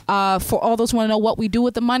 For all those who want to know what we do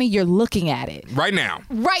with the money, you're looking at it. Right now.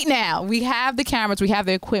 We have the cameras. We have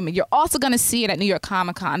the equipment. You're also going to see it at New York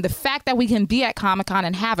Comic Con. The fact that we can be at Comic Con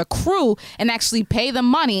and have a crew and actually pay the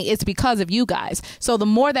money is because of you guys. So the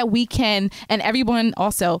more that we can, and everyone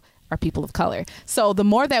also are people of color. So the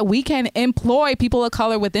more that we can employ people of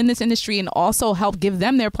color within this industry and also help give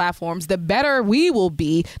them their platforms, the better we will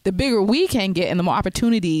be, the bigger we can get, and the more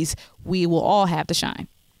opportunities we will all have to shine.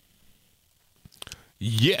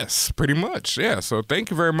 Yes, pretty much. Yeah. So thank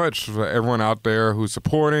you very much for everyone out there who's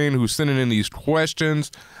supporting, who's sending in these questions.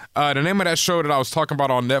 The name of that show that I was talking about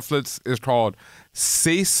on Netflix is called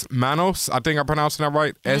Seis Manos. I think I'm pronouncing that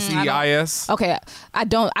right. SEIS. Okay. I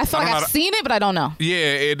feel like I've seen it, but I don't know.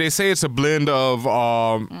 Yeah, they say it's a blend of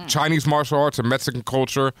Chinese martial arts and Mexican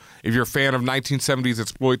culture. If you're a fan of 1970s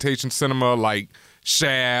exploitation cinema like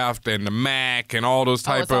Shaft and the Mac and all those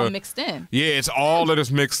type it's all mixed in. Yeah, it's all that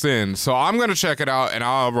is mixed in. So I'm going to check it out and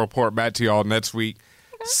I'll report back to y'all next week.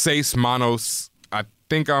 Okay. Seis Manos. I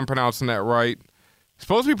think I'm pronouncing that right. It's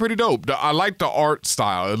supposed to be pretty dope. I like the art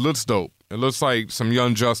style. It looks dope. It looks like some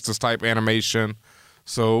Young Justice type animation.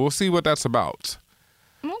 So we'll see what that's about.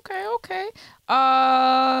 Okay.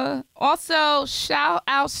 Also, shout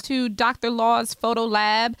outs to Dr. Law's Photo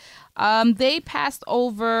Lab. They passed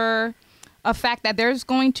over a fact that there's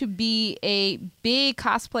going to be a big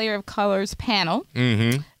cosplayer of colors panel.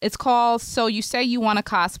 Mm-hmm. It's called So You Say You Want to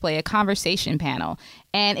Cosplay, a conversation panel.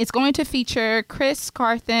 And it's going to feature Chris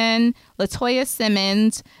Carthan, Latoya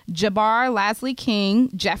Simmons, Jabbar Lasley King,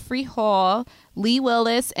 Jeffrey Hall, Lee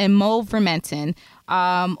Willis, and Mo Vermenton.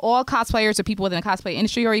 All cosplayers or people within the cosplay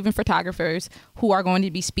industry or even photographers who are going to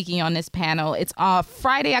be speaking on this panel. It's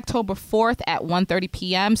Friday, October 4th at 1:30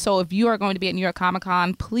 p.m. So if you are going to be at New York Comic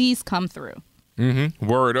Con, please come through. Mm-hmm.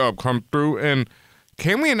 Word up, come through. And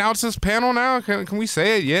can we announce this panel now? Can we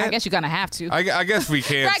say it yet? I guess you're going to have to. I guess we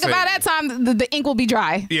can. Right, by that time, the ink will be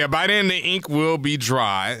dry. Yeah, by then the ink will be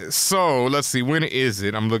dry. So let's see, when is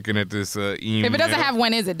it? I'm looking at this email. If it doesn't have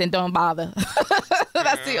when is it, then don't bother.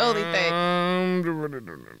 That's the only thing.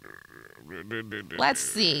 Let's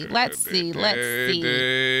see. And,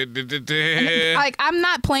 I'm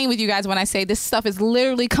not playing with you guys when I say this stuff is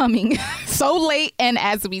literally coming so late and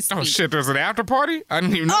as we speak. Oh shit, there's an after party? I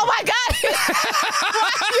didn't even know. Oh my God.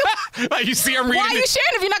 Like you see, I'm reading. Why are you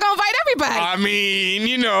sharing if you're not going to invite everybody? I mean,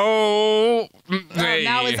 hey.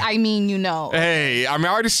 Now it's Hey, I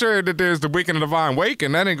already shared that there's the Wick and the Divine Wake,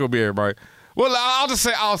 and that ain't going to be everybody. Well,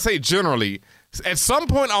 I'll say generally, at some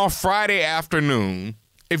point on Friday afternoon,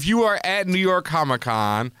 if you are at New York Comic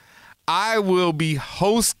Con, I will be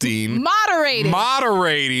hosting, moderating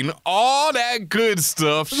all that good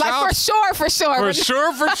stuff. Like for sure.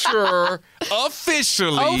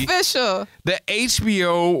 Officially. The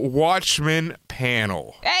HBO Watchmen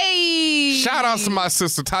panel. Hey. Shout out to my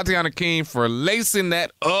sister Tatiana King for lacing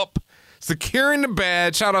that up, securing the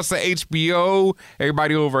badge. Shout out to HBO,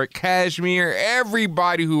 everybody over at Cashmere,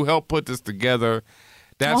 everybody who helped put this together.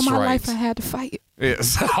 That's all my right. life I had to fight.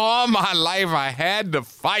 Yes, all my life I had to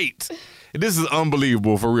fight. This is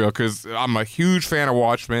unbelievable for real because I'm a huge fan of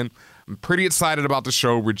Watchmen. I'm pretty excited about the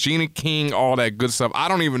show. Regina King, all that good stuff. I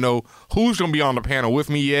don't even know who's going to be on the panel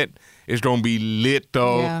with me yet. It's going to be lit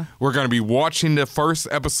though. Yeah. We're going to be watching the first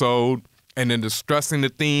episode and then discussing the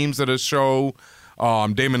themes of the show.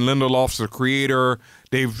 Damon Lindelof's the creator.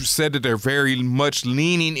 They've said that they're very much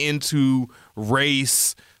leaning into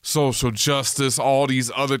race, social justice, all these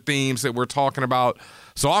other themes that we're talking about.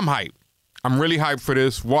 So I'm hyped. I'm really hyped for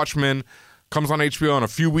this. Watchmen comes on HBO in a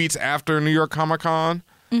few weeks after New York Comic Con.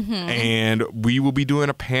 Mm-hmm. And we will be doing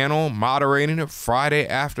a panel moderating it Friday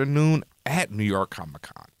afternoon at New York Comic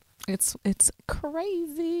Con. It's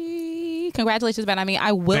crazy. Congratulations, Ben. I mean,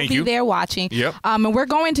 I will Thank be you. there watching. Yep. And we're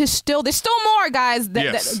going to there's still more, guys.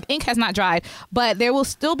 The ink has not dried, but there will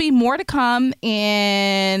still be more to come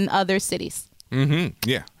in other cities. Mm-hmm.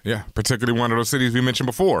 Yeah. Particularly one of those cities we mentioned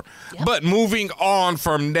before. Yep. But moving on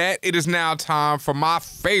from that, it is now time for my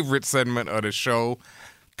favorite segment of the show,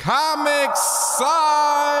 Comic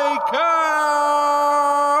Psychopt.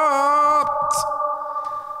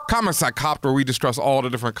 Comic Psychopt, where we discuss all the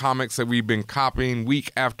different comics that we've been copying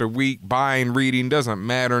week after week, buying, reading, doesn't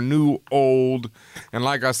matter, new, old. And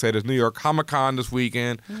like I said, it's New York Comic Con this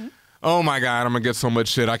weekend. Mm-hmm. Oh my God, I'm going to get so much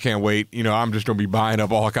shit. I can't wait. I'm just going to be buying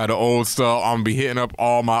up all kind of old stuff. I'm going to be hitting up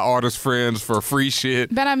all my artist friends for free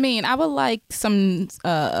shit. But I mean, I would like some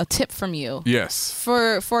a tip from you. Yes.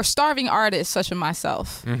 For starving artists such as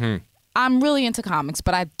myself. Mm-hmm. I'm really into comics,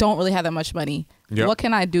 but I don't really have that much money. Yep. What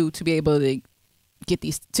can I do to be able to get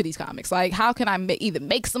these comics? Like, how can I either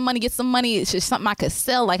make some money, get some money? It's just something I could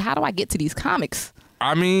sell. Like, how do I get to these comics?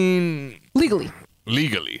 I mean, legally.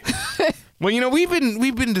 Well, we've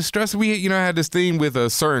been distressed. We had this thing with a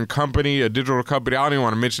certain company, a digital company. I don't even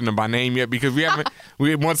want to mention them by name yet because we haven't.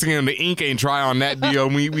 Once again, the ink ain't dry on that deal.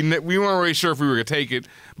 We weren't really sure if we were gonna take it.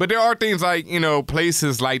 But there are things like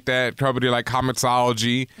places like that, company like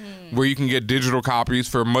Comixology, where you can get digital copies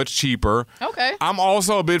for much cheaper. Okay. I'm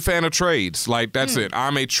also a big fan of trades. Like that's it.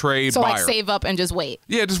 I'm a trade buyer. So like save up and just wait.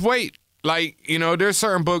 Yeah, just wait. Like there's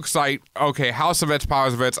certain books like House of X,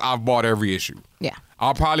 Powers of X. I've bought every issue. Yeah.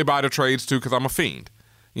 I'll probably buy the trades too because I'm a fiend,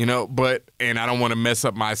 and I don't want to mess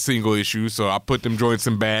up my single issue, so I put them joints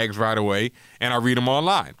in bags right away and I read them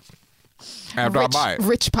online after I buy it.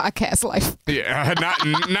 Rich podcast life. Yeah, not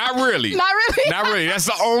really. Not really. Not really. That's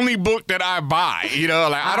the only book that I buy.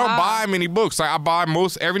 I don't buy many books. Like I buy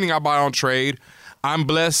everything I buy on trade. I'm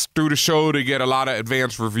blessed through the show to get a lot of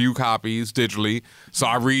advanced review copies digitally, so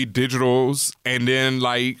I read digitals and then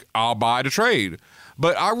I'll buy the trade.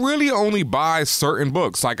 But I really only buy certain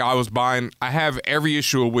books. Like I have every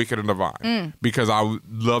issue of Wicked and Divine because I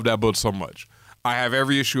love that book so much. I have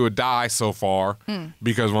every issue of Die so far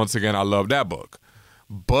because once again, I love that book.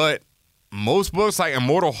 But most books like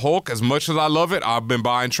Immortal Hulk, as much as I love it, I've been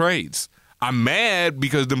buying trades. I'm mad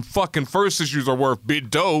because them fucking first issues are worth big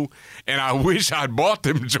dough and I wish I'd bought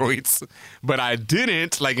them joints, but I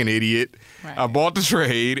didn't like an idiot. Right. I bought the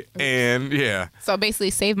trade and yeah. So basically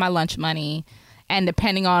save my lunch money. And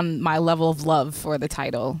depending on my level of love for the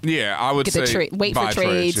title, I would say wait for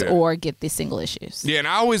trades or get the single issues. Yeah, and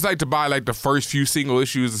I always like to buy the first few single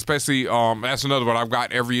issues, especially that's another one. I've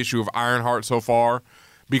got every issue of Ironheart so far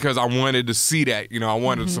because I wanted to see that. I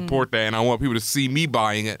wanted to support that, and I want people to see me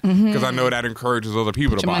buying it because I know that encourages other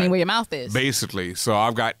people to buy it. Put your money where your mouth is. Basically. So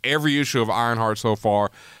I've got every issue of Ironheart so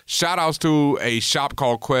far. Shout outs to a shop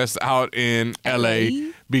called Quest out in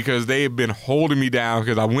LA because they have been holding me down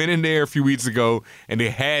because I went in there a few weeks ago and they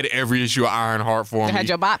had every issue of Ironheart for me. They had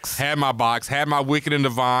your box. Had my box. Had my Wicked and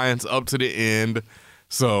Divines up to the end.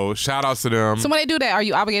 So shout outs to them. So when they do that, are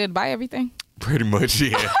you obligated to buy everything? Pretty much,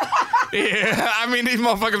 yeah. Yeah, I mean, these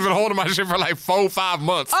motherfuckers been holding my shit for 4-5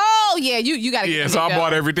 months. Oh, yeah, you got to get so I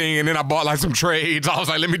bought everything, and then I bought some trades. I was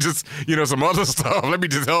like, let me just, some other stuff. Let me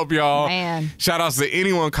just help y'all. Man. Shout outs to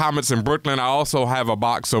anyone comments in Brooklyn. I also have a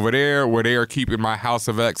box over there where they are keeping my House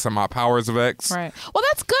of X and my Powers of X. Right. Well,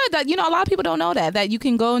 that's good. That a lot of people don't know that you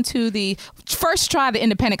can go into first try the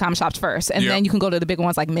independent comic shops first, and then you can go to the bigger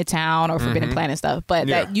ones like Midtown or Forbidden Planet and stuff. But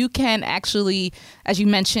that you can actually, as you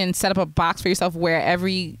mentioned, set up a box for yourself where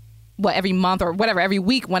every month or whatever, every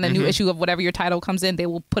week when a new issue of whatever your title comes in, they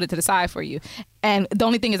will put it to the side for you. And the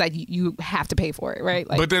only thing is that you have to pay for it, right?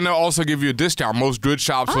 But then they'll also give you a discount. Most good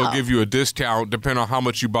shops will give you a discount depending on how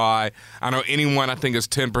much you buy. I know anyone, I think, is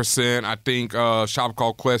 10%. I think a shop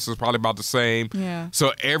called Quest is probably about the same. Yeah.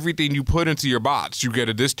 So everything you put into your box, you get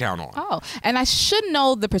a discount on. Oh, and I should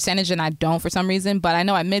know the percentage, and I don't for some reason, but I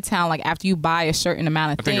know at Midtown, after you buy a certain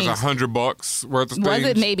amount of things. I think it's $100 worth of things. Was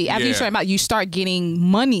it? Maybe. After you start you start getting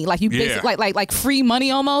money. You basically, like free money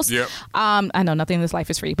almost. Yep. I know nothing in this life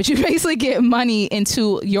is free, but you basically get money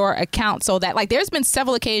into your account so that there's been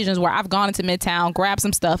several occasions where I've gone into Midtown, grabbed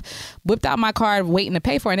some stuff, whipped out my card waiting to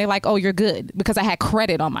pay for it, and they're like, oh, you're good because I had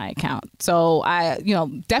credit on my account. So I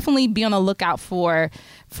definitely be on the lookout for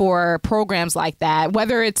programs like that,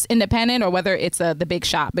 whether it's independent or whether it's the big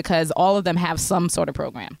shop, because all of them have some sort of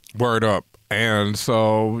program. Word up. And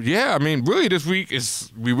so, yeah, I mean, really this week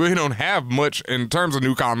we really don't have much in terms of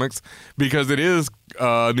new comics because it is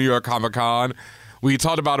New York Comic Con. We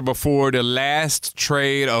talked about it before. The last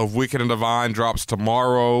trade of Wicked and Divine drops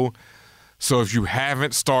tomorrow. So if you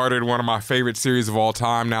haven't started one of my favorite series of all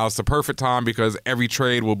time, now it's the perfect time because every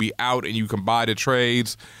trade will be out and you can buy the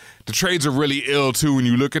trades. the trades are really ill too. When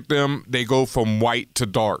you look at them, they go from white to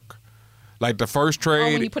dark. Like the first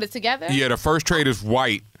trade. when you put it together? Yeah, the first trade is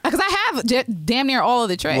white. Because I have damn near all of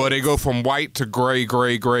the trades. Well, they go from white to gray,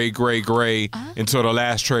 until the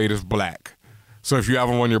last trade is black. So if you have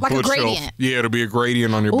them on your like bookshelf, a gradient. yeah, it'll be a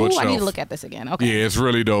gradient on your bookshelf. I need to look at this again. Okay. Yeah, it's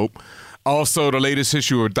really dope. Also, the latest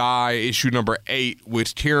issue of Die, issue number 8,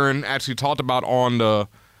 which Kieran actually talked about on the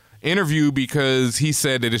interview because he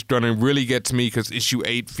said that it's going to really get to me because issue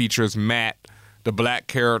 8 features Matt, the black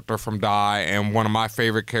character from Die, and one of my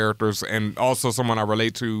favorite characters, and also someone I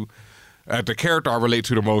relate to. The character I relate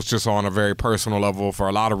to the most just on a very personal level for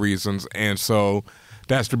a lot of reasons. And so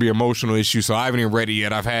that's to be an emotional issue. So I haven't even read it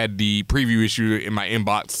yet. I've had the preview issue in my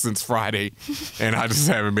inbox since Friday, and I just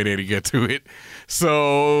haven't been able to get to it.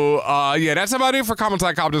 So, yeah, that's about it for Comics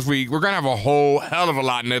I Cop this week. We're going to have a whole hell of a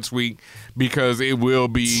lot next week because it will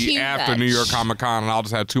be after New York Comic Con, and I'll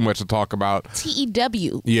just have too much to talk about.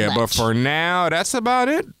 TEW. Yeah, but for now, that's about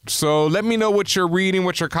it. So let me know what you're reading,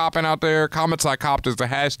 what you're copping out there. Comics I Copped is the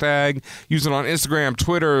hashtag. Use it on Instagram,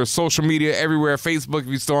 Twitter, social media, everywhere. Facebook, if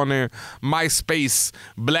you're still on there. MySpace,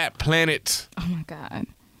 Black Planet. Oh, my God.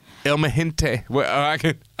 El Mejente.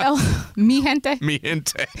 Mi gente? Mi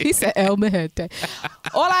gente. He said El Mejente.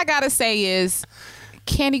 All I got to say is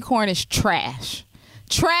candy corn is trash.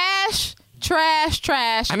 Trash.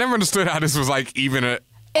 I never understood how this was like even an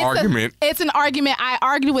argument. It's an argument. I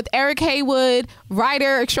argued with Eric Haywood,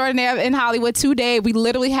 writer extraordinaire in Hollywood, today. We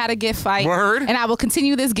literally had a gift fight. Word. And I will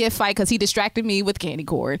continue this gift fight because he distracted me with candy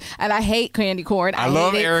corn. And I hate candy corn. I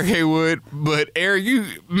love Eric Haywood, but Eric,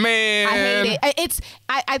 man. I hate it.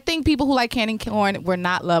 I think people who like candy corn were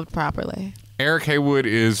not loved properly. Eric Haywood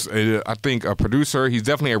is, I think, a producer. He's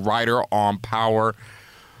definitely a writer on Power.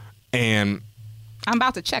 And I'm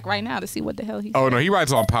about to check right now to see what the hell he said. Oh, no, he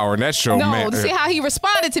writes on Power, and that show, man. No, to see how he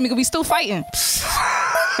responded to me because we still fighting.